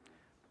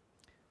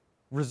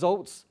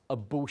 Results are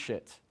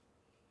bullshit.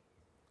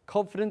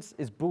 Confidence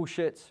is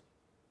bullshit.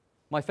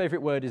 My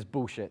favorite word is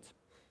bullshit.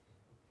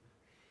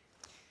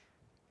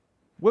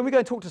 When we go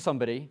and talk to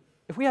somebody,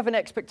 if we have an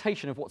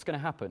expectation of what's going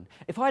to happen,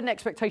 if I had an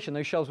expectation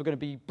those shelves were going to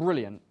be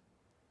brilliant,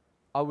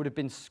 I would have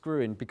been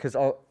screwing because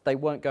they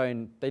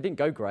didn't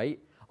go great.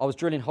 I was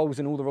drilling holes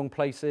in all the wrong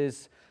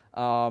places.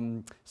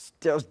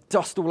 There was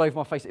dust all over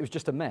my face. It was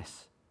just a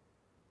mess.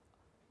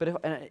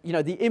 But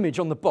the image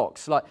on the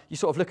box, like you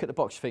sort of look at the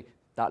box, you think,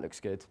 that looks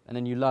good. And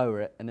then you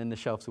lower it, and then the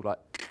shelves all like,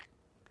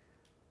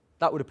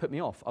 that would have put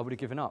me off. I would have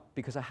given up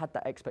because I had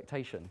that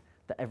expectation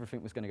that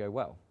everything was going to go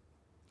well.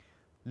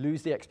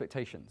 Lose the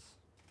expectations.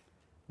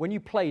 When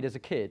you played as a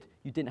kid,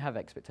 you didn't have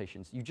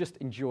expectations. You just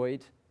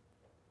enjoyed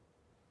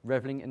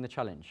reveling in the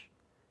challenge.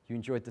 You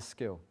enjoyed the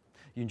skill.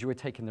 You enjoyed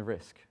taking the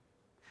risk.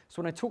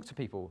 So when I talk to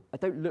people, I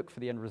don't look for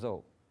the end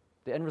result.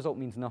 The end result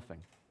means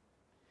nothing.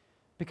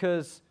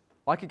 Because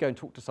I could go and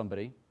talk to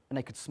somebody, and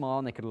they could smile,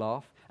 and they could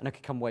laugh, and I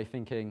could come away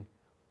thinking,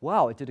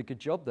 wow, I did a good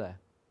job there.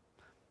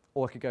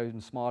 Or I could go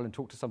and smile and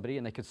talk to somebody,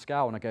 and they could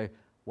scowl, and I go,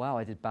 wow,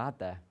 I did bad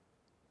there.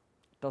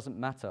 Doesn't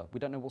matter. We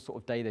don't know what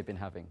sort of day they've been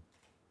having.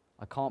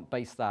 I can't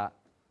base that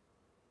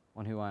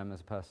on who I am as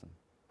a person.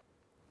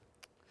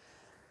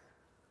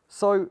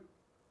 So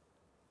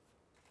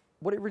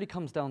what it really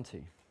comes down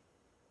to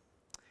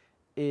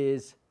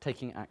is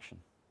taking action.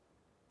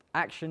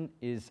 Action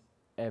is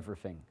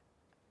everything.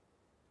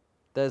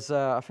 There's,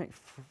 I think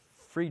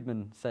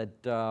Friedman said,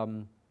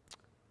 an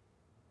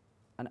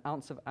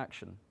ounce of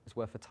action is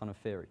worth a ton of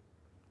theory.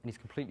 And he's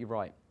completely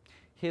right.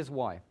 Here's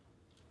why.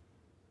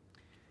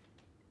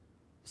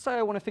 Say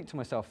I want to think to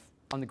myself,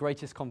 I'm the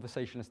greatest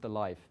conversationalist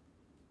alive.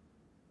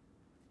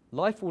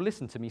 life will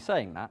listen to me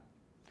saying that,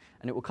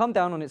 and it will come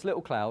down on its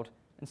little cloud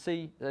and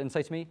say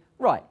to me,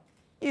 right,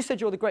 you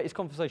said you're the greatest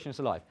conversationalist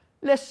alive.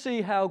 Let's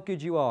see how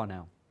good you are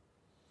now.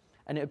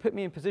 And it will put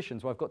me in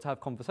positions where I've got to have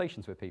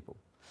conversations with people.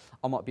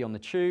 I might be on the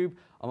tube,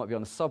 I might be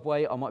on the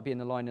subway, I might be in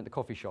the line at the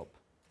coffee shop.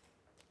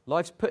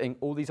 Life's putting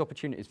all these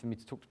opportunities for me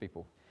to talk to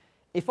people.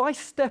 If I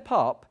step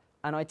up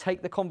and I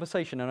take the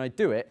conversation and I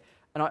do it,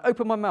 and I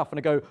open my mouth and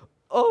I go,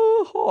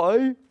 oh,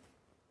 hi,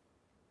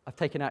 I've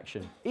taken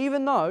action.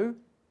 Even though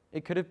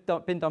it could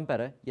have been done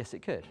better, yes,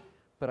 it could.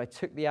 But I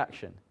took the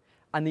action.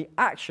 And the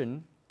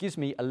action gives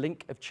me a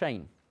link of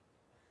chain.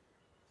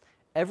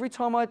 Every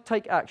time I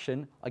take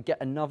action, I get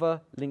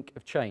another link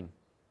of chain.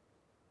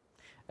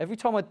 Every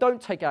time I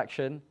don't take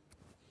action,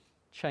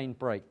 chain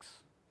breaks.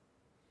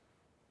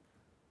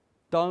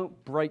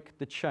 Don't break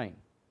the chain.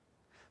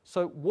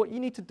 So what you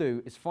need to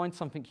do is find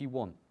something you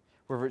want,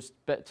 whether it's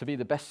to be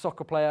the best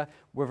soccer player,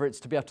 whether it's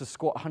to be able to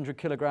squat 100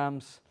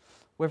 kilograms,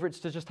 whether it's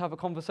to just have a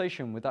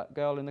conversation with that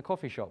girl in the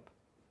coffee shop.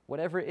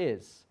 Whatever it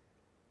is,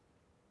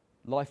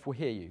 life will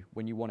hear you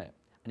when you want it,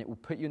 and it will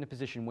put you in a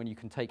position when you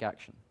can take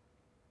action.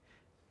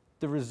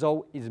 The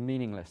result is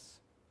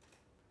meaningless.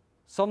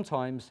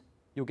 Sometimes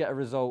you'll get a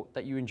result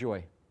that you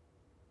enjoy.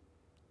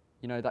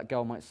 You know, that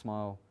girl might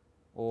smile,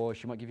 or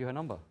she might give you her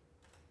number.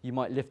 You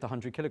might lift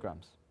 100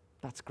 kilograms.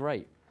 That's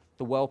great.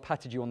 The world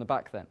patted you on the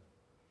back then.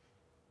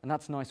 And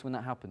that's nice when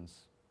that happens.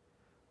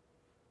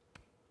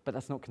 But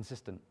that's not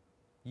consistent.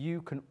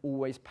 You can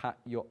always pat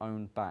your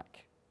own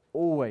back.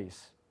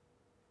 Always.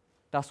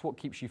 That's what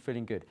keeps you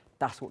feeling good.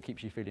 That's what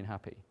keeps you feeling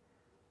happy.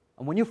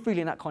 And when you're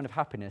feeling that kind of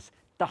happiness,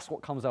 that's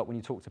what comes out when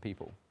you talk to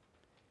people.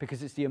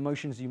 Because it's the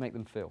emotions you make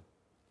them feel.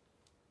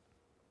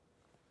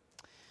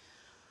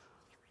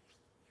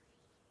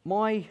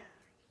 My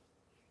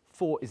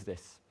thought is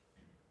this.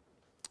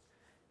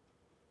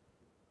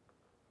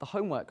 The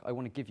homework I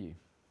want to give you,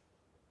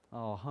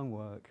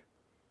 homework,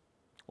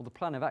 or the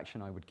plan of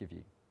action I would give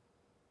you,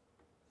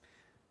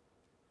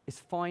 is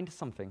find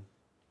something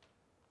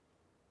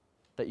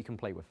that you can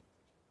play with.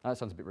 That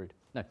sounds a bit rude.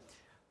 No.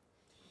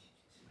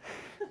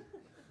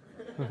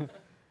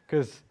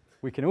 Because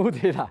we can all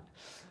do that.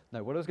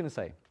 No, what I was going to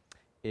say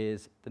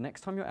is the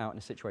next time you're out in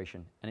a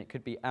situation, and it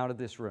could be out of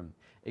this room,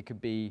 it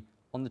could be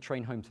on the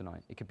train home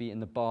tonight, it could be in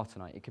the bar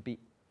tonight, it could be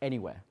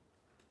anywhere.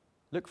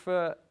 Look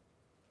at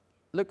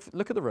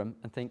the room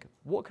and think,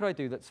 what could I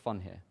do that's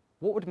fun here?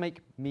 What would make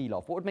me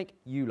laugh? What would make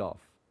you laugh?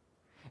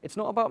 It's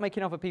not about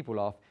making other people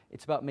laugh,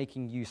 it's about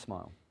making you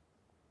smile.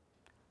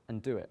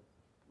 And do it.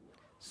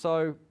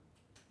 So,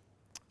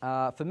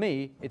 for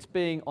me, it's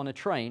being on a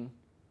train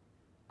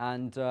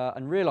and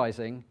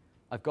realizing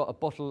I've got a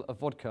bottle of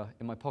vodka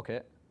in my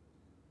pocket,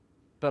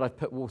 but I've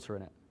put water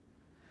in it.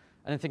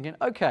 And then thinking,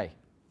 okay,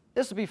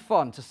 this will be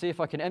fun to see if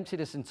I can empty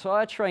this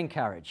entire train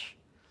carriage.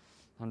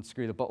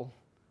 Unscrew the bottle,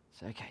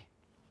 say, okay,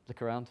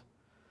 look around.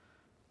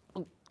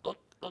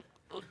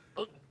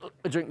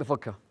 I drink the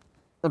vodka,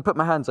 then put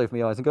my hands over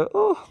my eyes and go,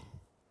 oh.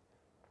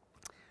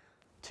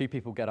 2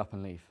 people get up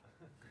and leave.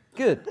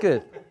 Good,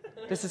 good.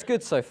 This is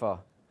good so far.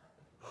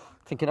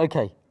 Thinking,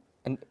 okay,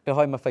 and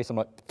behind my face I'm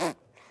like,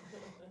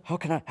 how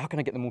can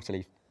I get them all to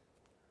leave?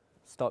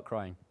 Start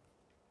crying.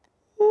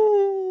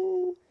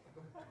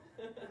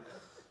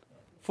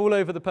 Fall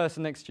over the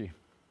person next to you.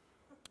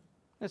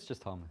 It's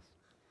just harmless.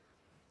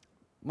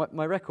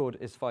 My record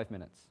is 5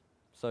 minutes,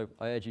 so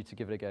I urge you to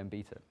give it a go and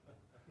beat it.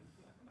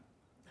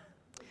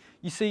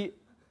 You see,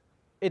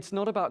 it's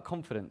not about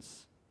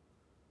confidence.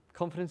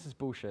 Confidence is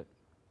bullshit.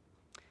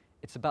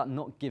 It's about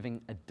not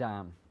giving a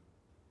damn.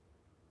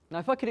 Now,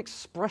 if I could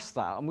express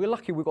that, and we're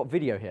lucky we've got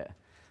video here.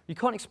 You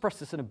can't express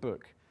this in a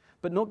book.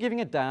 But not giving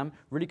a damn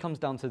really comes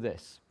down to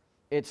this.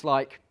 It's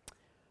like,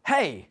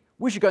 hey,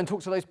 we should go and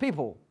talk to those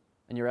people.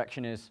 And your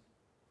action is,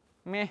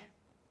 meh.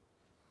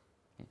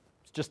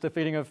 It's just a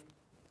feeling of,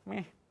 meh.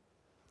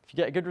 If you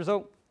get a good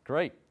result,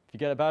 great. If you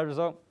get a bad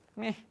result,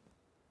 meh.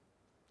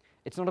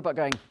 It's not about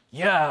going,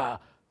 yeah,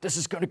 this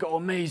is going to go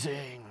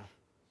amazing.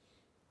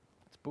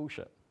 It's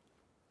bullshit.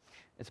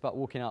 It's about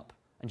walking up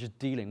and just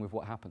dealing with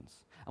what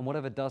happens. And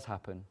whatever does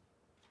happen,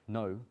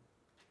 know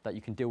that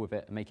you can deal with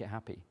it and make it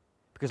happy.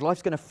 Because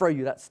life's going to throw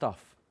you that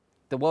stuff.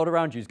 The world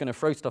around you is going to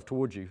throw stuff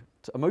towards you,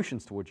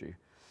 emotions towards you.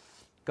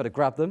 You've got to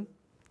grab them,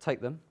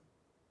 take them,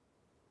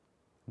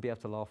 and be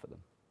able to laugh at them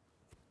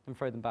and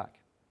throw them back.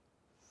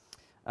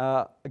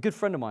 A good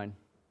friend of mine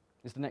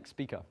is the next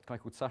speaker, a guy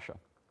called Sasha.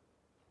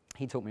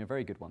 He taught me a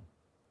very good one.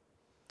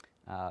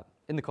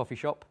 In the coffee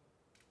shop,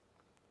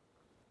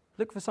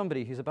 look for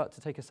somebody who's about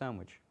to take a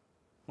sandwich.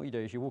 What you do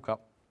is you walk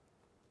up,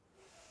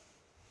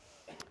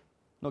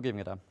 not giving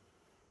a damn.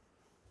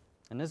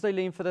 And as they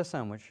lean for their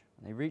sandwich,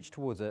 and they reach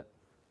towards it,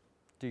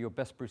 do your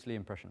best Bruce Lee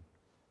impression.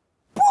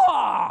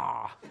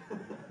 And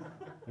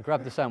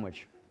grab the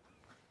sandwich.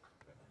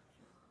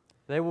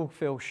 They will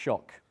feel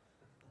shock.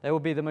 They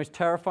will be the most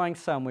terrifying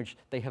sandwich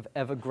they have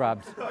ever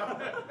grabbed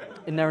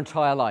in their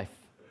entire life.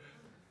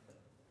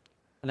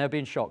 And they'll be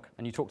in shock,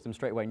 and you talk to them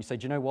straight away, and you say,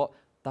 do you know what?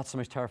 That's the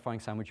most terrifying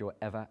sandwich you'll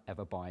ever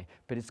buy.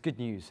 But it's good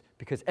news,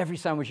 because every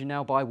sandwich you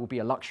now buy will be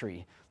a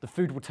luxury. The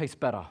food will taste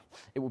better.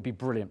 It will be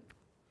brilliant.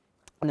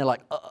 And they're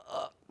like,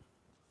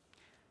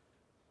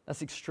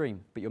 That's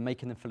extreme, but you're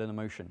making them feel an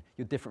emotion.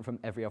 You're different from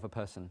every other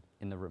person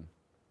in the room.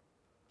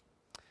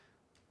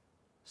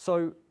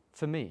 So,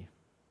 for me,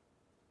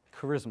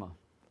 charisma,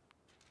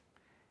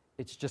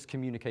 it's just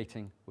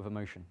communicating with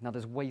emotion. Now,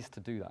 there's ways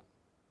to do that.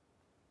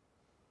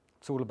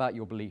 It's all about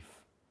your belief.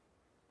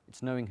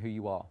 It's knowing who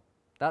you are.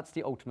 That's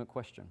the ultimate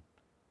question.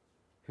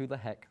 Who the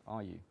heck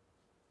are you?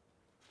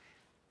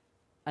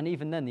 And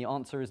even then, the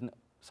answer isn't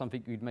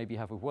something you'd maybe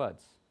have with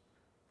words.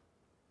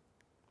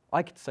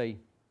 I could say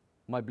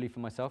my belief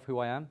in myself, who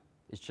I am,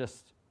 is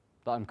just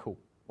that I'm cool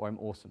or I'm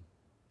awesome.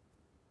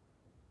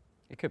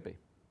 It could be.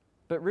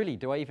 But really,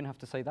 do I even have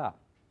to say that?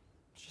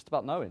 It's just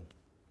about knowing.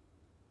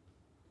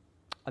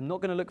 I'm not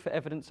going to look for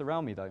evidence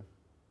around me, though,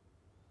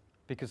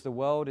 because the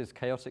world is a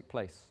chaotic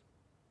place.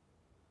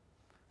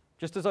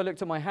 Just as I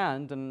looked at my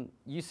hand, and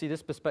you see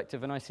this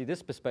perspective and I see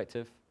this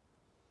perspective,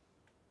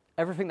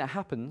 everything that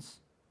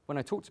happens when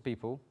I talk to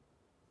people,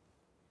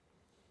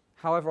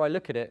 however I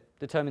look at it,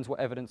 determines what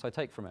evidence I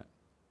take from it.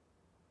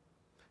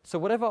 So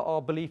whatever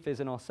our belief is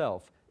in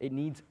ourselves, it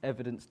needs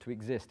evidence to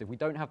exist. If we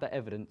don't have that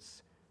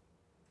evidence,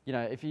 you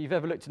know, if you've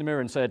ever looked in the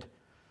mirror and said,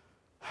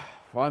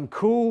 well, I'm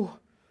cool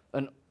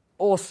and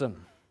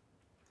awesome,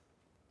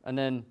 and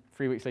then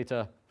 3 weeks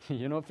later,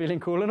 you're not feeling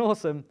cool and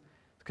awesome,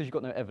 it's because you've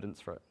got no evidence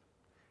for it.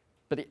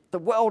 But the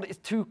world is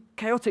too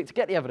chaotic to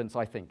get the evidence,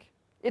 I think.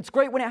 It's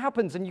great when it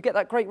happens and you get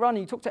that great run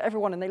and you talk to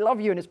everyone and they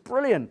love you and it's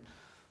brilliant.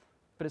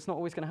 But it's not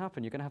always going to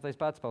happen. You're going to have those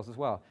bad spells as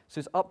well. So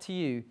it's up to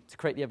you to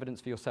create the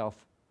evidence for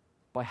yourself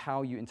by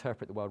how you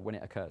interpret the world when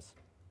it occurs.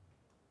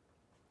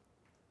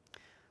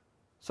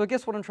 So I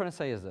guess what I'm trying to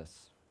say is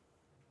this.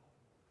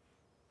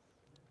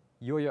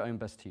 You're your own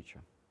best teacher.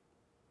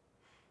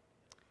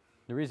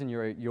 The reason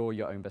you're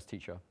your own best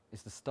teacher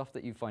is the stuff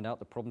that you find out,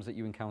 the problems that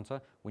you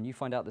encounter. When you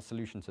find out the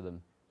solution to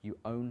them, you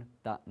own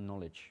that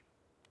knowledge.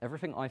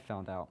 Everything I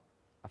found out,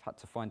 I've had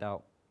to find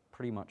out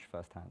pretty much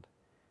firsthand.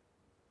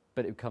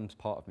 But it becomes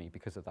part of me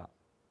because of that.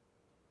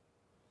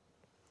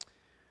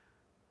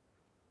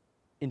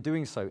 In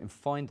doing so, in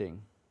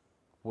finding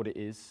what it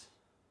is,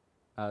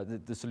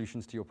 the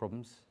solutions to your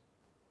problems,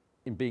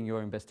 in being your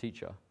own best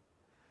teacher,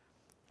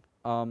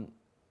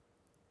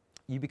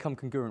 you become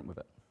congruent with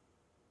it.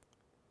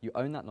 You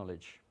own that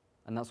knowledge,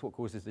 and that's what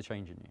causes the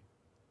change in you.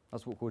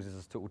 That's what causes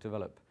us to all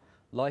develop.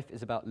 Life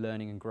is about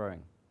learning and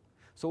growing.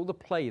 So all the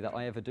play that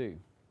I ever do,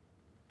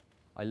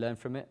 I learn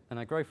from it and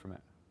I grow from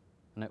it,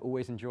 and I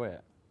always enjoy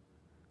it.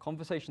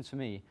 Conversations for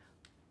me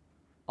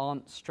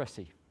aren't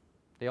stressy.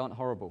 They aren't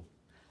horrible.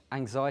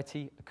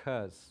 Anxiety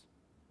occurs.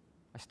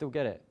 I still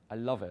get it. I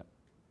love it.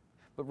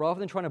 But rather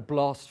than trying to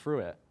blast through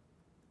it,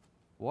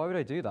 why would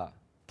I do that?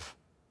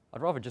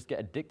 I'd rather just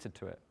get addicted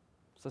to it.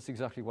 So that's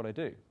exactly what I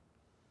do.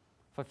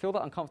 If I feel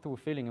that uncomfortable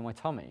feeling in my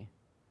tummy,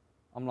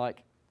 I'm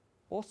like,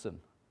 awesome.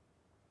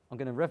 I'm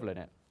going to revel in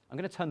it. I'm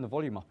going to turn the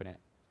volume up in it.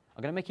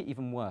 I'm going to make it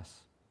even worse.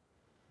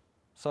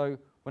 So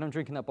when I'm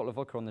drinking that bottle of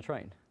vodka on the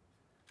train,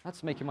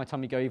 that's making my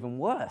tummy go even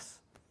worse.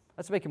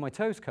 That's making my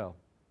toes curl.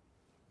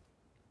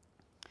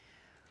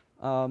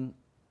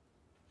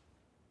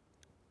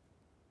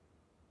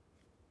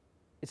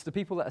 It's the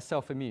people that are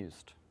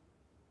self-amused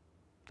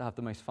that have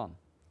the most fun.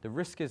 The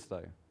risk is,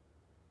 though,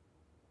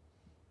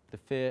 the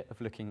fear of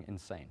looking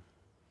insane.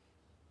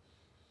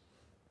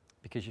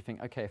 Because you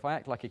think, okay, if I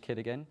act like a kid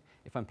again,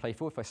 if I'm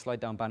playful, if I slide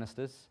down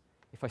banisters,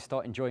 if I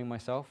start enjoying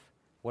myself,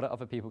 what are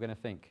other people going to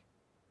think?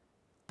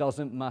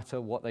 Doesn't matter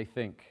what they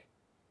think.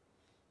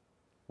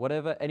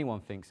 Whatever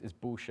anyone thinks is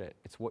bullshit.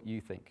 It's what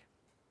you think.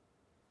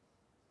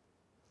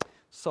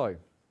 So,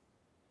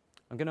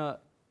 I'm going to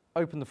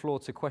open the floor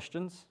to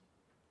questions.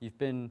 You've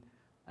been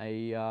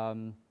a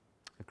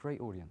great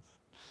audience.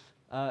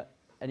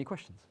 Any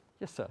questions?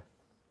 Yes, sir.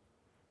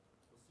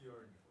 What's the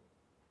orange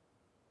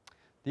for?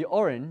 The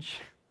orange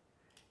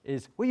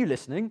is, were you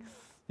listening?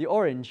 The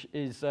orange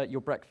is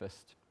your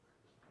breakfast.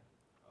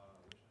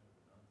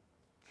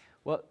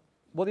 Well,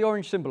 what the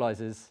orange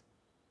symbolizes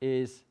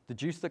is the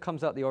juice that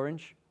comes out the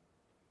orange.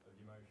 Of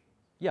emotions.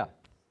 Yeah.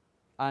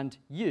 And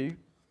you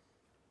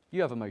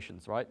have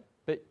emotions, right?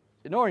 But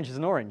an orange is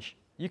an orange.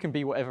 You can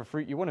be whatever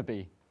fruit you want to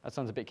be. That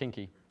sounds a bit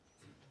kinky.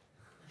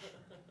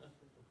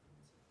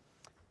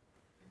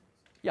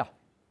 Yeah.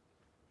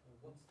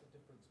 What's the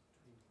difference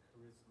between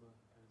charisma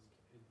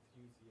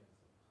and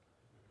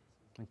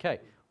enthusiasm? Okay.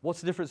 What's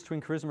the difference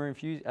between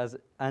charisma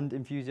and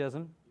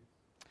enthusiasm?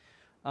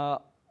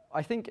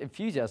 I think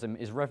enthusiasm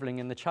is reveling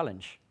in the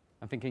challenge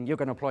and thinking you're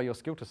going to apply your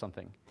skill to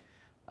something.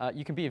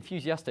 You can be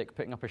enthusiastic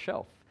putting up a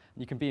shelf.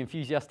 You can be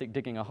enthusiastic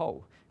digging a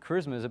hole.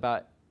 Charisma is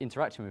about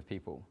interacting with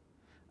people,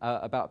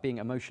 about being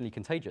emotionally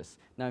contagious.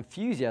 Now,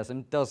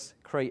 enthusiasm does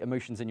create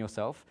emotions in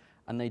yourself,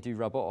 and they do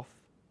rub off.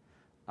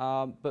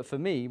 But for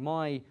me,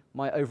 my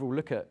overall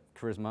look at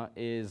charisma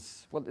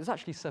is, well, there's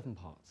actually 7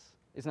 parts.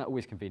 Isn't that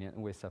always convenient?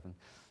 Always 7.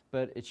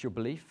 But it's your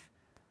belief,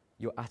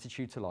 your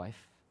attitude to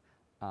life,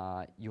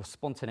 your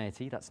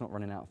spontaneity, that's not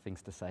running out of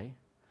things to say,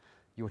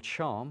 your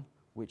charm,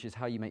 which is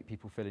how you make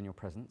people feel in your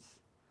presence,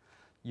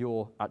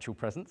 your actual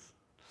presence,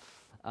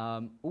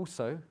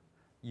 also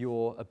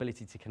your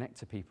ability to connect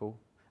to people,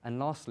 and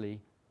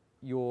lastly,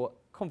 your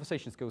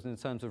conversation skills in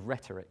terms of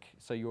rhetoric,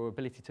 so your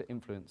ability to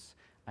influence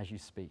as you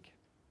speak.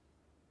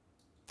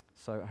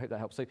 So I hope that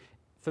helps. So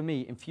for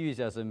me,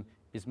 enthusiasm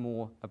is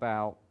more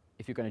about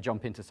if you're going to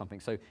jump into something.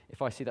 So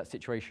if I see that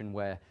situation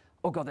where,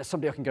 oh God, there's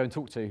somebody I can go and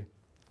talk to,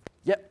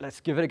 yep, let's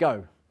give it a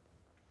go.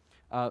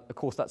 Of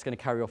course, that's going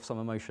to carry off some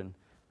emotion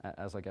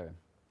as I go in.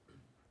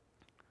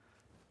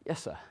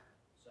 Yes, sir?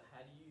 So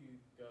how do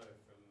you go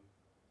from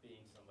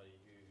being somebody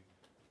who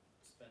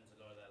spends a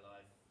lot of their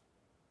life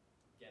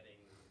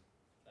getting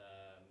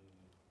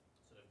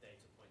sort of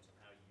data points on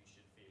how you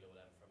should feel or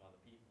whatever from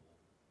other people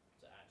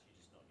to actually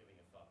just not giving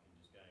a fuck and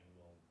just going,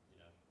 well,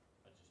 you know,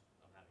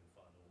 I'm having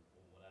fun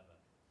or whatever.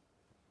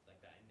 Like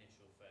that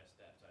initial first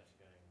step to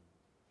actually going,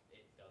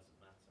 it doesn't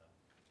matter.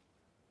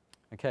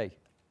 Okay,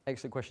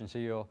 excellent question. So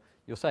you're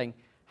saying,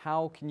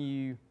 how can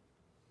you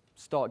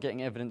start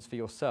getting evidence for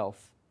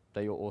yourself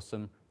that you're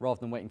awesome, rather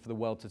than waiting for the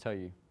world to tell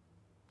you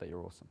that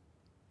you're awesome?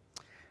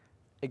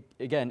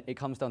 Again, it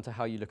comes down to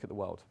how you look at the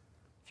world.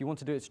 If you want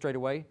to do it straight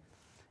away,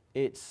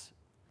 it's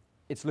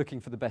looking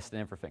for the best in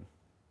everything.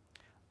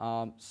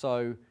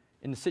 So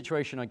in the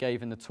situation I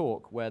gave in the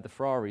talk where the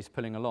Ferrari's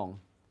pulling along,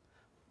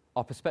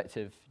 our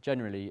perspective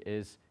generally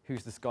is,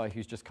 who's this guy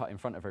who's just cut in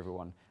front of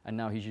everyone, and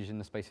now he's using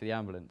the space for the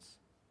ambulance?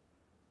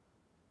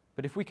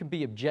 But if we can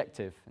be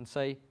objective and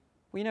say,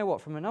 well, you know what,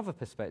 from another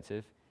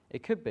perspective,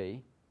 it could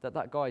be that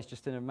that guy's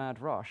just in a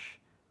mad rush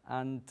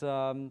and,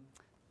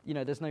 you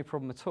know, there's no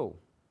problem at all.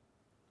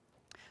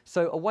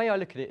 So a way I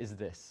look at it is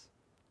this.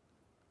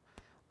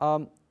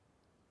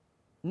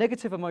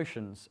 Negative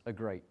emotions are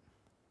great.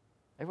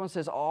 Everyone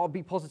says, oh,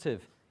 be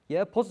positive.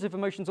 Yeah, positive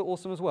emotions are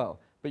awesome as well,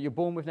 but you're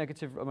born with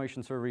negative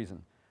emotions for a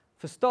reason.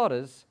 For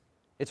starters,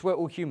 it's where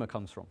all humor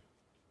comes from.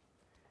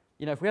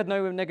 You know, if we had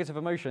no negative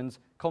emotions,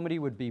 comedy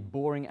would be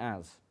boring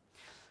as.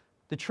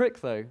 The trick,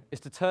 though, is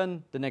to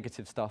turn the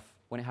negative stuff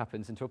when it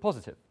happens into a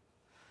positive.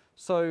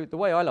 So the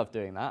way I love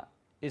doing that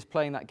is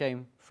playing that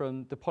game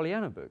from the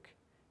Pollyanna book,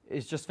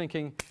 is just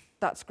thinking,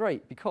 that's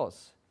great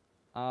because,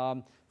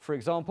 for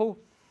example,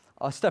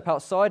 I step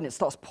outside and it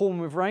starts pouring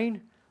with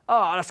rain.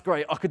 Ah, that's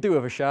great, I could do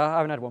with a shower. I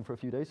haven't had one for a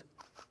few days.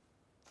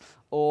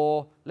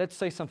 Or let's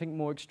say something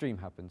more extreme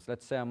happens.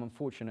 Let's say I'm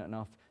unfortunate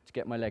enough to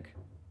get my leg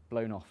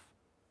blown off.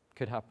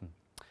 Could happen.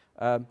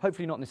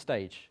 Hopefully not on this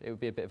stage. It would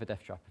be a bit of a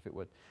death trap if it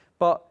would.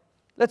 But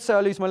let's say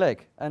I lose my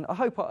leg, and I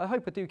hope I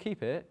do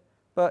keep it,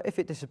 but if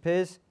it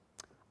disappears,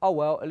 oh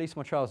well, at least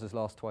my trousers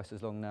last twice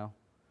as long now.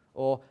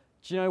 Or,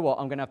 do you know what,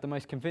 I'm going to have the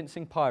most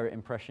convincing pirate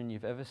impression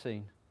you've ever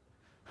seen.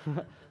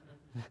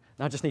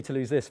 I just need to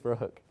lose this for a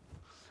hook.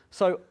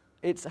 So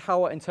it's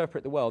how I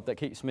interpret the world that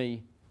keeps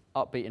me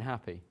upbeat and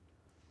happy.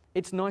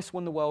 It's nice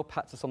when the world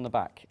pats us on the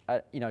back.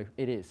 You know,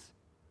 it is.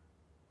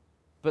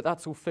 But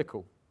that's all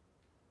fickle.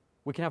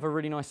 We can have a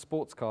really nice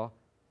sports car,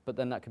 but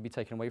then that could be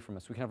taken away from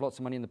us. We can have lots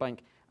of money in the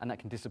bank, and that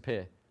can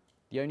disappear.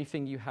 The only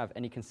thing you have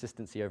any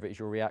consistency over is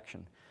your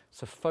reaction.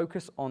 So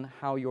focus on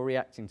how you're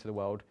reacting to the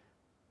world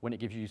when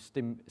it gives you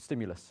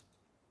stimulus.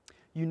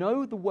 You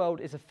know the world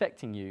is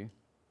affecting you,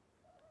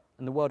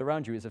 and the world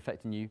around you is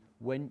affecting you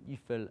when you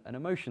feel an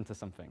emotion to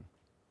something.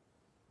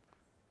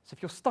 So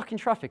if you're stuck in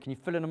traffic and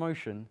you feel an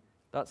emotion,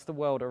 that's the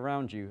world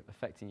around you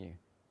affecting you.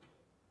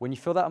 When you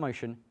feel that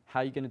emotion,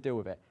 how are you going to deal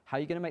with it? How are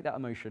you going to make that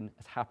emotion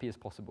as happy as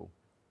possible?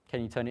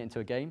 Can you turn it into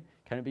a game?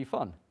 Can it be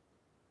fun?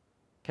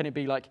 Can it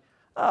be like,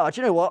 do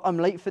you know what? I'm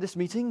late for this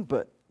meeting,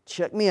 but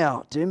check me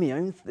out, doing my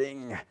own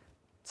thing,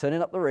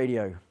 turning up the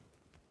radio.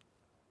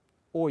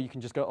 Or you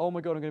can just go, oh my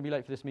God, I'm going to be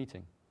late for this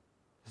meeting.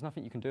 There's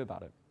nothing you can do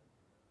about it.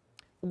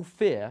 All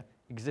fear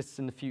exists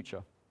in the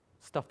future,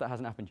 stuff that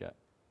hasn't happened yet.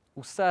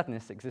 All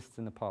sadness exists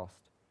in the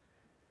past.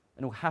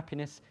 And all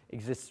happiness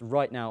exists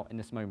right now in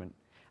this moment.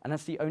 And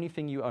that's the only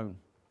thing you own,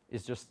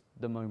 is just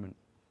the moment.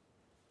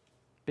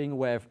 Being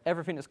aware of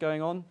everything that's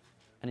going on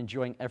and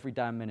enjoying every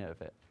damn minute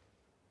of it.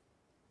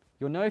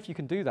 You'll know if you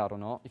can do that or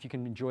not, if you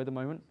can enjoy the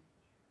moment.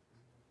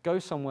 Go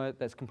somewhere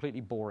that's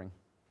completely boring.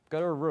 Go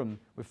to a room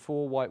with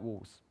 4 white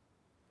walls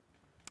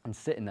and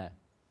sit in there.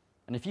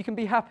 And if you can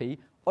be happy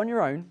on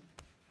your own,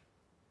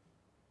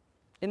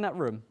 in that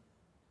room,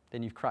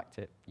 then you've cracked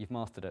it, you've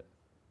mastered it.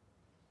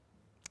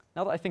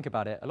 Now that I think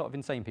about it, a lot of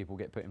insane people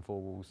get put in 4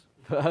 walls.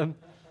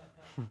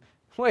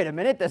 Wait a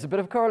minute, there's a bit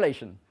of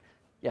correlation.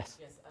 Yes?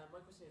 Yes, my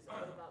question is,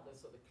 what about the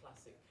sort of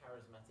classic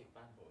charismatic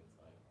bad boy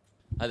type?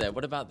 Hi there.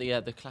 What about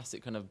the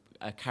classic kind of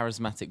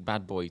charismatic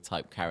bad boy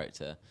type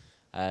character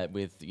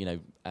with, you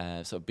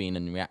know, sort of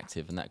being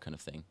reactive and that kind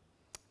of thing?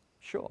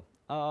 Sure.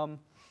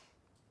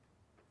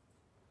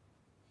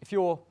 If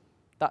you're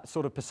that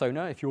sort of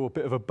persona, if you're a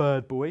bit of a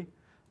bad boy,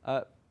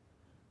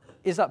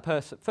 is that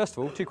person, first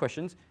of all, 2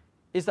 questions.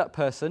 Is that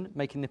person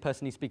making the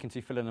person he's speaking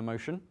to feel an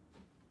emotion?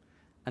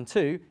 And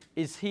 2,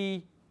 is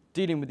he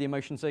dealing with the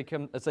emotions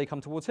as they come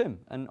towards him?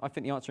 And I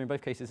think the answer in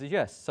both cases is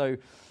yes. So,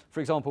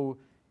 for example,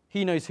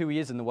 he knows who he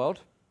is in the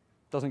world,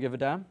 doesn't give a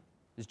damn,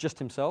 is just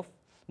himself.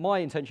 My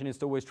intention is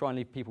to always try and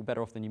leave people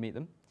better off than you meet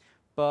them.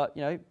 But,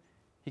 you know,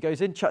 he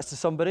goes in, chats to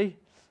somebody,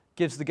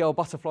 gives the girl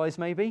butterflies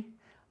maybe,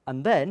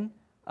 and then,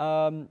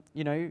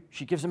 you know,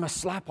 she gives him a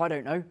slap, I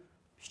don't know.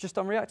 She's just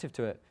unreactive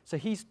to it. So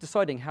he's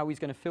deciding how he's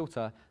going to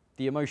filter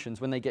the emotions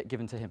when they get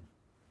given to him.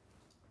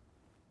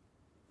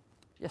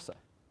 Yes, sir.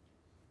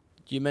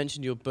 You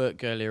mentioned your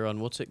book earlier on.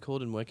 What's it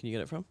called and where can you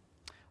get it from?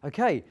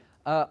 Okay,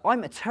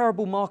 I'm a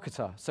terrible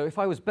marketer, so if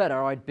I was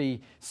better, I'd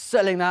be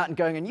selling that and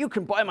going, and you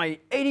can buy my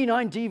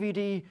 89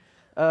 DVD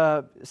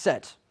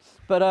set.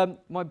 But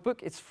my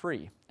book is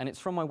free, and it's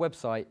from my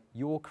website,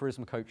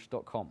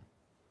 yourcharismacoach.com.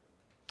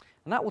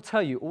 And that will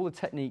tell you all the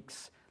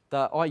techniques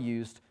that I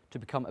used to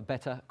become a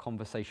better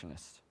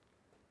conversationalist.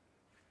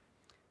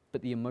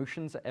 But the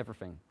emotions are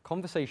everything.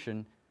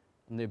 Conversation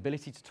and the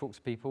ability to talk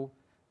to people,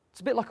 it's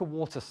a bit like a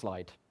water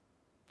slide.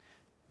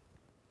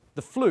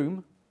 The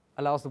flume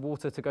allows the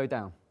water to go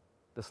down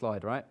the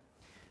slide, right?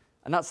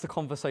 And that's the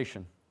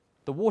conversation.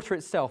 The water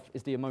itself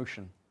is the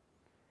emotion.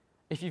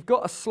 If you've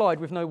got a slide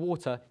with no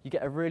water, you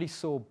get a really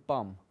sore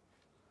bum.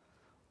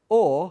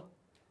 Or,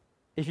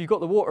 if you've got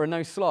the water and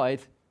no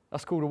slide,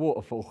 that's called a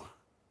waterfall.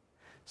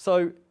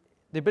 So,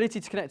 the ability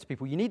to connect to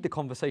people, you need the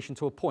conversation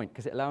to a point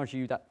because it allows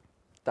you that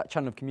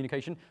channel of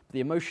communication. But the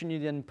emotion you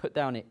then put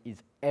down it is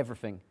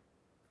everything.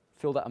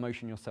 Feel that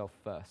emotion yourself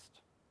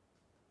first.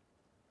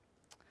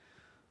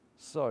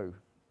 So,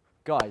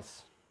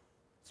 guys,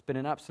 it's been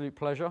an absolute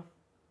pleasure.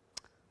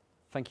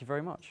 Thank you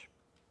very much.